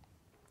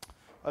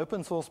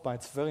 Open source by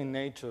its very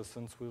nature,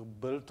 since we're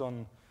built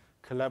on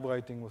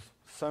collaborating with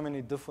so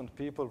many different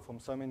people from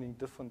so many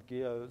different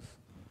geos,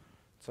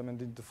 so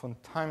many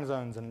different time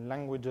zones and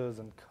languages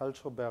and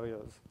cultural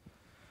barriers,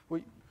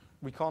 we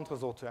can't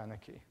resort to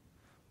anarchy.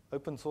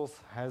 Open source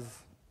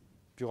has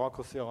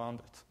bureaucracy around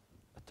it,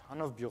 a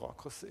ton of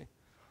bureaucracy.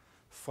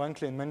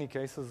 Frankly, in many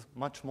cases,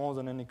 much more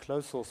than any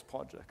closed source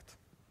project,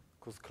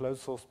 because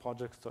closed source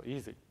projects are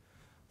easy.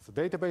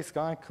 The database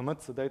guy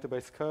commits the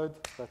database code,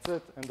 that's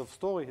it, end of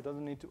story. He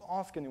doesn't need to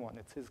ask anyone,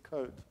 it's his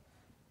code.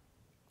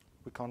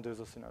 We can't do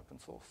this in open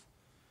source.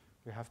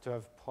 We have to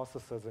have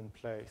processes in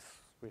place.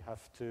 We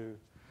have to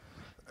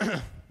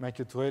make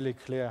it really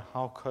clear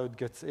how code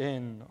gets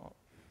in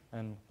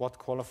and what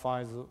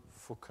qualifies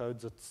for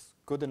code that's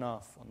good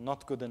enough or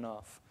not good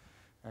enough,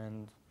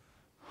 and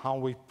how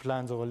we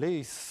plan the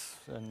release,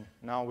 and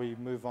now we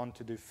move on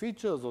to do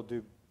features or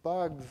do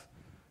bugs,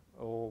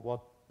 or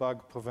what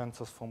bug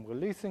prevents us from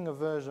releasing a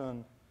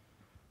version.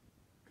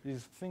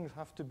 These things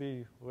have to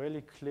be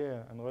really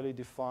clear and really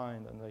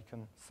defined, and they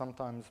can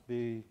sometimes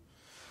be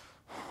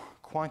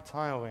quite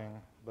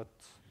tiring, but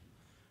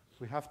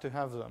we have to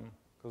have them,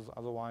 because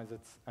otherwise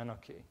it's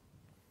anarchy.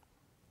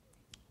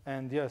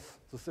 And yes,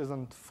 this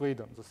isn't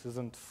freedom. This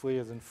isn't free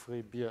as in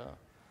free beer.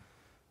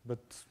 But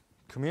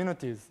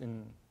communities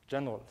in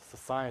general,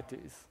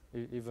 societies,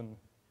 even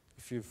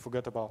if you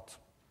forget about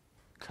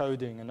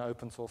coding and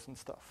open source and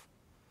stuff.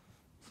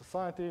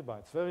 Society, by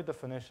its very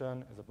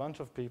definition, is a bunch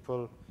of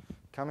people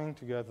coming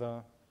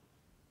together,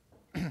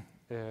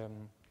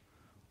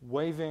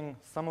 waiving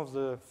some of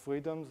the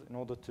freedoms in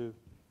order to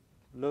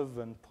live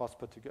and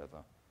prosper together.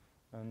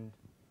 And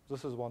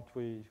this is what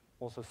we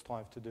also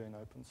strive to do in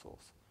open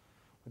source.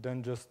 We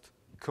don't just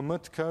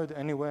commit code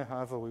anywhere,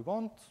 however we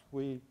want.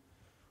 We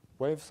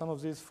waive some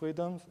of these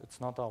freedoms. It's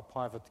not our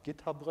private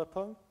GitHub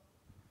repo,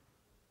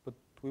 but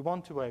we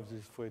want to waive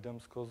these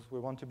freedoms because we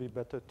want to be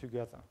better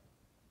together.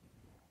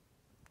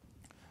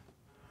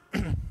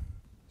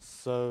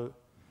 So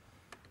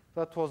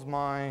that was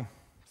my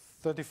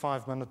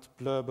 35-minute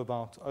blurb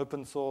about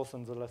open source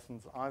and the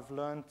lessons I've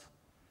learned.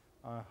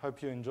 I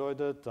hope you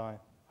enjoyed it. I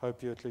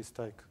hope you at least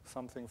take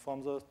something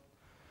from this.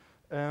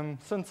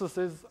 Since this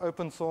is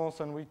open source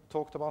and we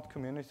talked about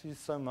communities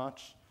so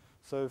much,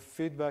 so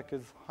feedback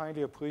is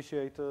highly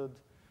appreciated.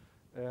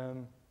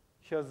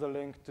 Here's the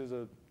link to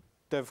the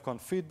DevConf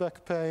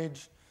feedback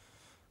page.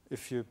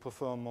 If you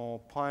prefer a more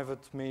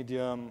private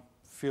medium,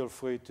 feel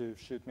free to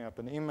shoot me up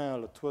an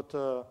email, a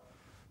Twitter,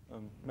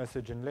 a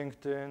message in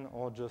LinkedIn,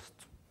 or just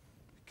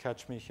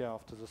catch me here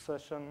after the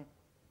session.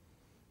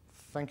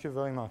 Thank you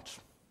very much.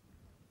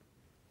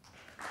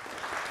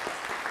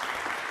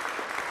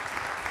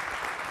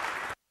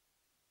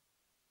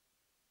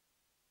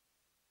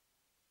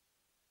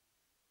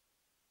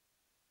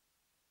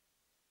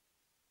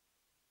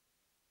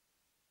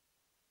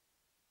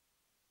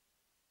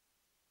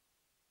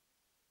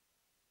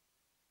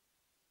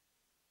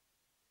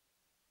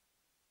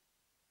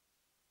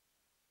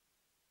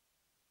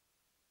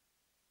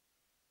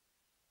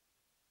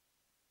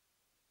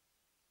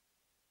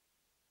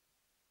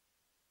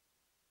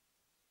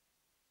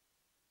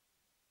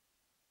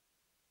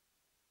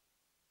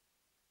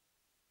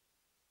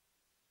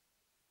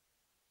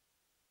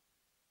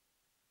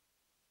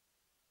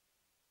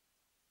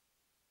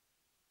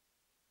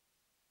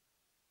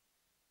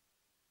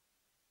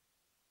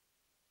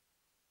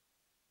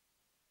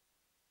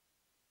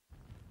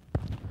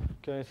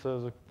 Okay, so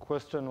the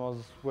question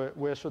was,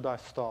 where should I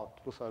start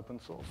with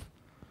open source?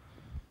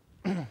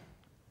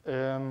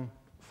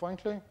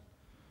 Frankly,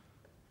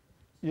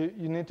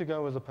 you need to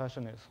go where the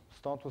passion is.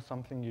 Start with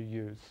something you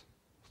use.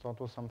 Start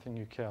with something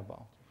you care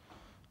about.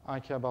 I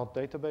care about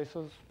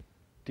databases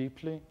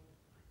deeply.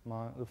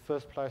 The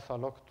first place I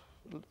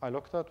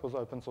looked at was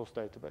open source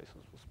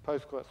databases.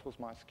 Postgres was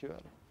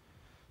MySQL.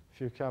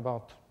 If you care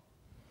about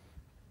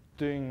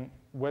doing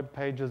web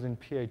pages in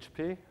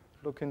PHP,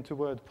 look into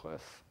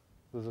WordPress.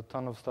 There's a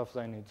ton of stuff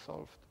they need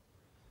solved,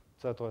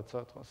 et cetera, et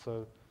cetera.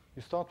 So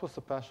you start with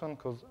the passion,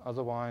 because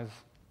otherwise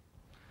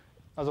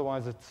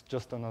it's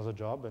just another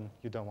job, and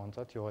you don't want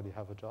that. You already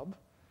have a job.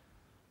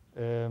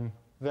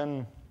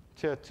 Then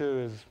tier 2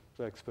 is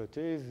the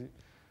expertise.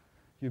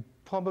 You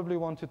probably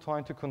want to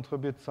try to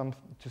contribute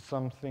to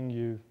something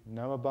you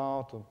know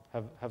about or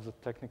have the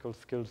technical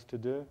skills to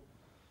do.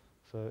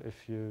 So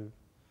if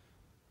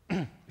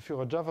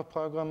you're a Java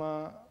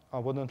programmer, I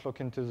wouldn't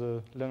look into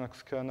the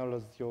Linux kernel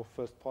as your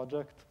first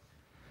project.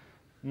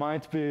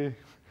 Might be,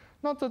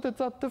 not that it's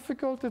that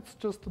difficult, it's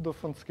just a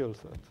different skill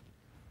set.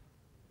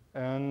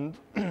 And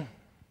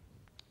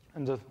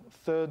And the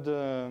third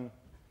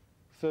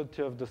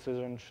tier of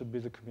decision should be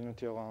the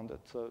community around it.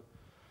 So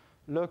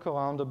look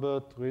around a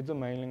bit, read the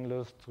mailing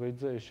list, read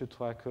the issue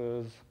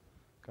trackers,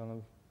 kind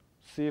of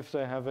see if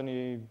they have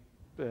any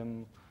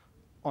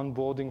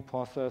onboarding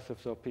process,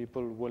 if there are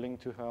people willing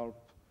to help.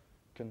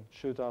 You can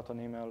shoot out an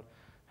email.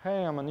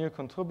 Hey, I'm a new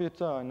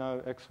contributor. I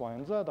know X, Y,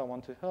 and Z. I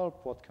want to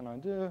help. What can I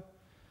do?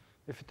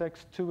 If it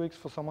takes 2 weeks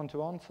for someone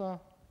to answer,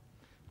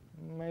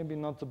 maybe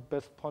not the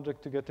best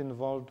project to get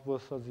involved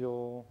with as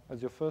your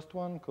first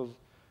one, because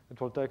it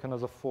will take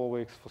another 4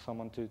 weeks for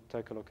someone to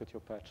take a look at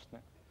your patch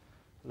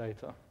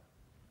later.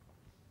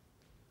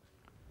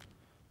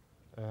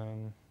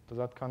 Does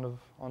that kind of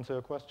answer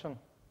your question?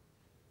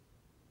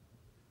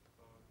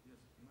 Yes,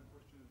 my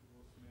question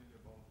was mainly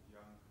about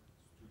young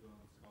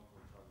students, how to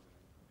attract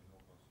them in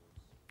open source.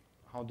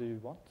 How do you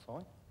what?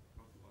 Sorry?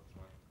 How to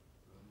attract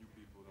new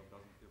people that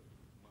doesn't have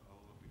a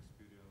lot of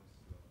experience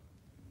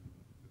in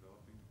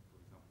developing, for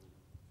example,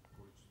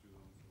 college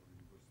students or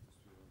university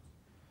students.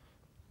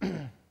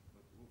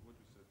 But what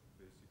you said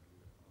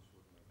basically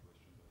answered my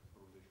question, that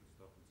probably they should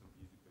start with some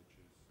easy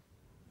patches.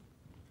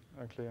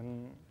 Okay,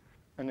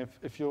 and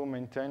if you're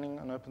maintaining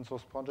an open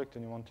source project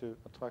and you want to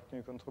attract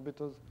new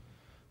contributors,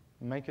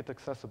 make it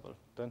accessible.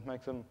 Don't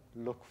make them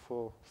look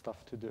for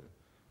stuff to do.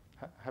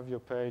 Have your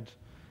page.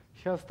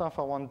 Here's stuff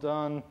I want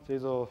done.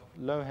 These are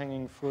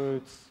low-hanging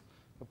fruits,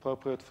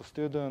 appropriate for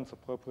students,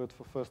 appropriate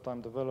for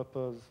first-time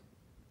developers.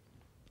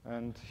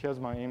 And here's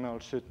my email.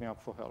 Shoot me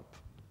up for help.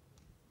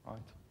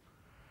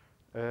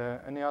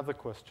 Right. Any other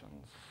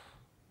questions?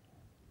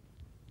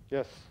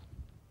 Yes?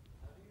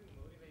 How do you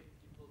motivate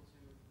people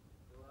to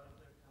go out of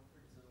their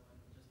comfort zone and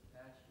just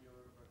patch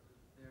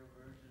their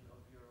version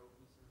of your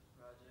open source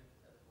project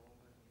at home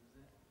and use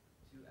it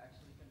to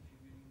actually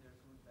contributing their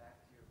code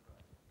back to your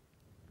project?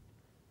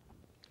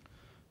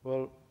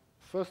 Well,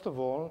 first of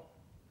all,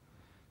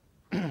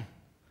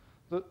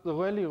 the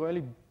really,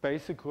 really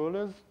basic rule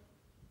is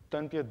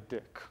don't be a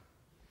dick,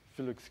 if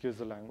you'll excuse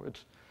the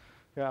language.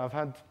 Yeah, I've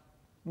had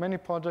many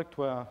projects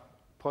where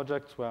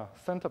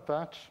sent a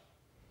patch,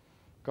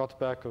 got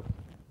back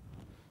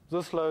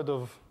this load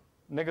of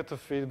negative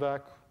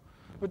feedback,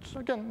 which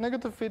again,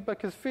 negative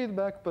feedback is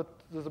feedback, but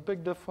there's a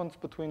big difference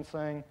between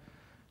saying,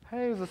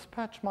 hey, this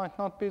patch might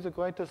not be the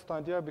greatest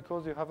idea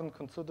because you haven't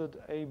considered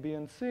A, B,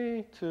 and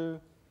C, to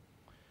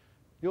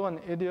you're an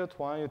idiot,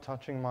 why are you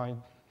touching my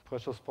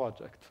precious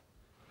project?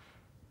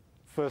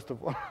 First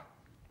of all.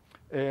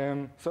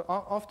 So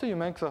after you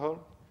make the whole,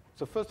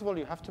 so first of all,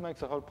 you have to make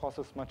the whole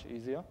process much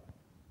easier.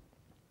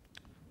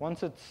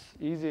 Once it's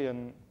easy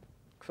and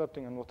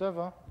accepting and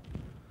whatever,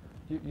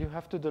 you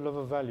have to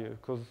deliver value,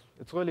 because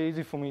it's really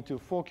easy for me to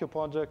fork your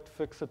project,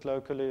 fix it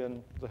locally,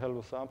 and the hell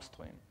with the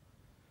upstream.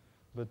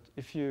 But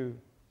if you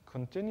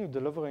continue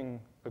delivering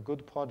a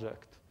good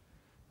project,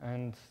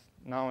 and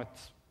now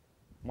it's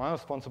my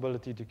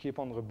responsibility to keep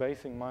on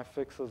rebasing my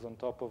fixes on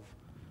top of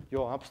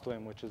your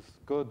upstream, which is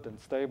good and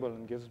stable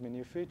and gives me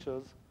new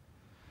features,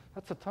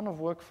 that's a ton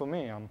of work for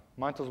me. I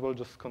might as well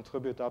just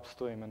contribute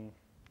upstream and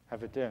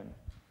have it in.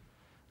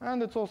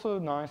 And it's also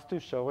nice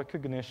to show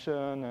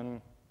recognition,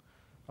 and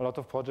a lot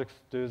of projects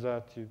do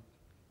that.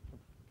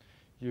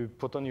 You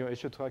put on your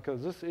issue tracker,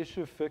 this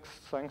issue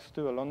fixed thanks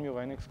to Allon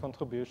Mureinik's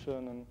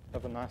contribution, and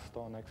have a nice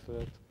star next to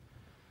it.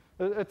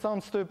 It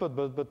sounds stupid,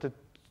 but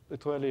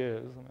it really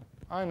is.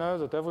 I know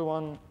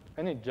that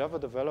any Java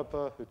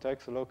developer who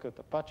takes a look at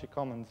Apache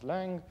Commons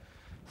Lang,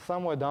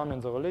 somewhere down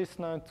in the release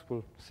notes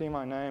will see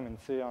my name and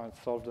see I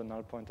solved a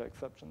null pointer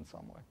exception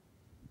somewhere.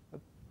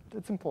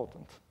 It's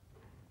important.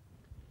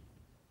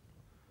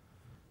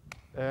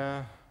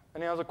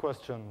 Any other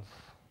questions?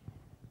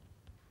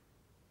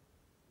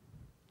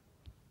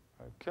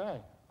 Okay,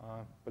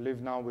 I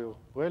believe now we're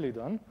really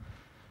done.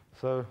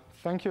 So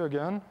thank you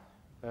again.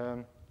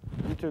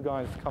 You two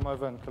guys come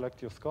over and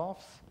collect your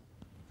scarves.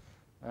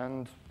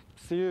 And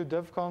see you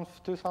DevConf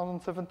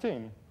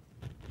 2017.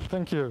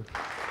 Thank you.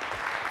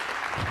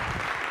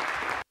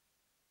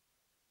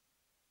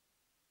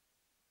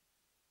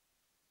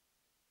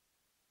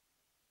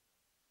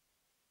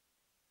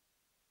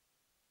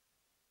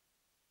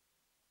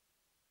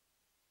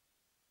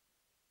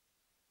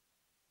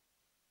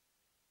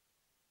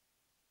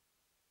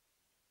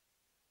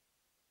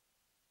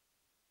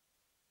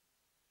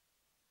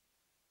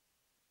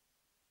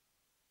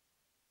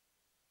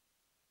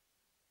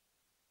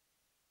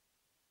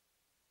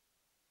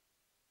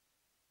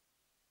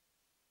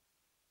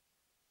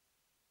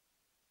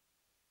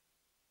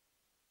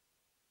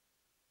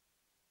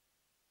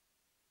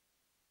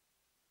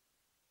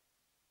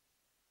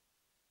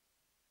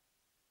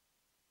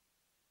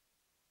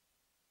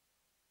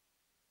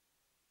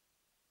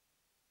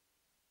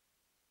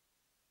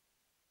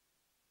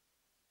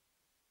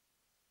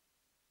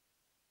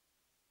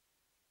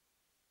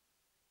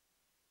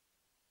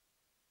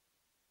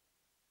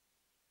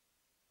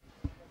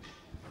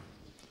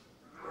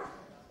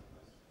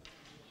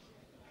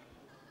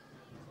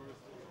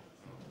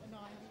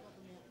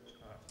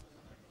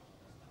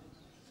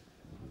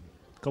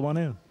 Come on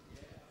in.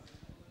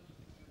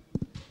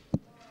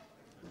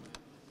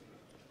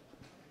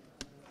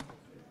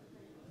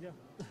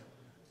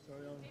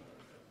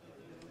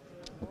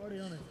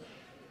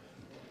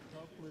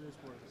 this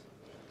works.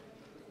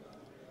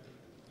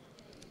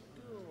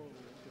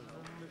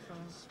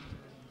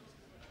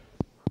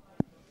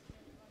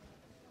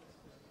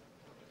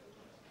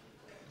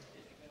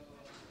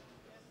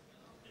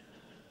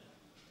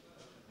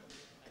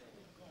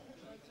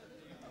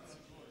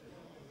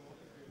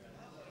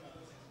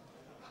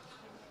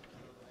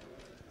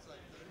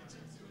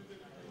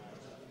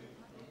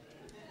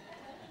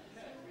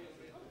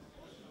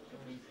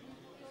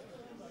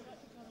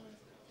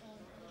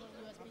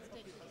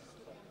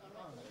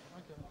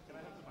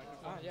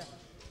 Yeah.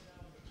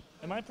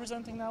 Am I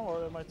presenting now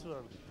or am I too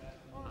early?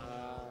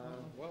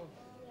 Well,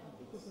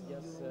 it's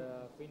just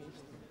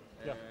finished.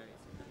 Yeah.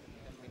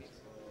 It's 10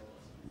 minutes.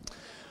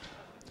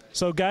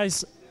 So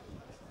guys,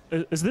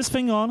 is this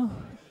thing on?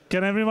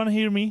 Can everyone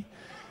hear me?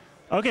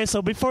 Okay,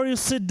 so before you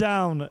sit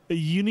down,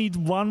 you need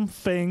one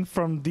thing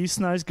from these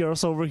nice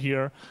girls over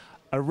here,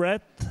 a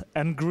red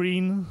and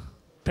green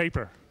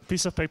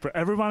piece of paper.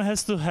 Everyone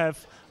has to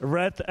have a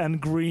red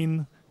and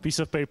green piece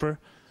of paper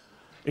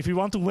if you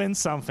want to win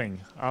something,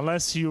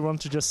 unless you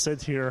want to just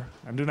sit here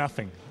and do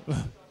nothing.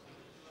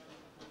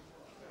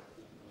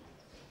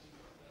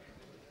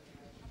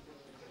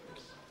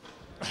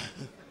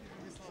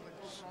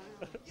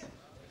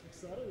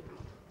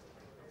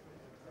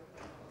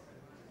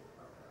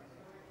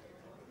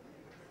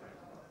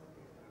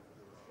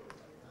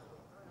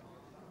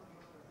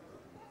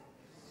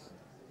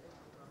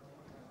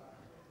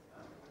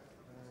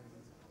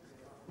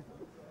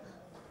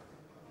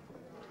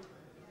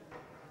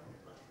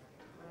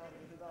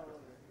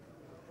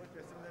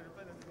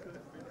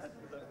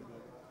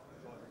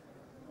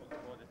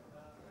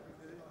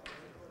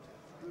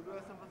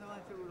 Lubiła sam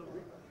matematykę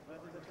robić, ale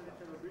też zaczęli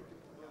to robić,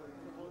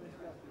 to było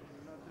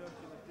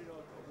nieświadne.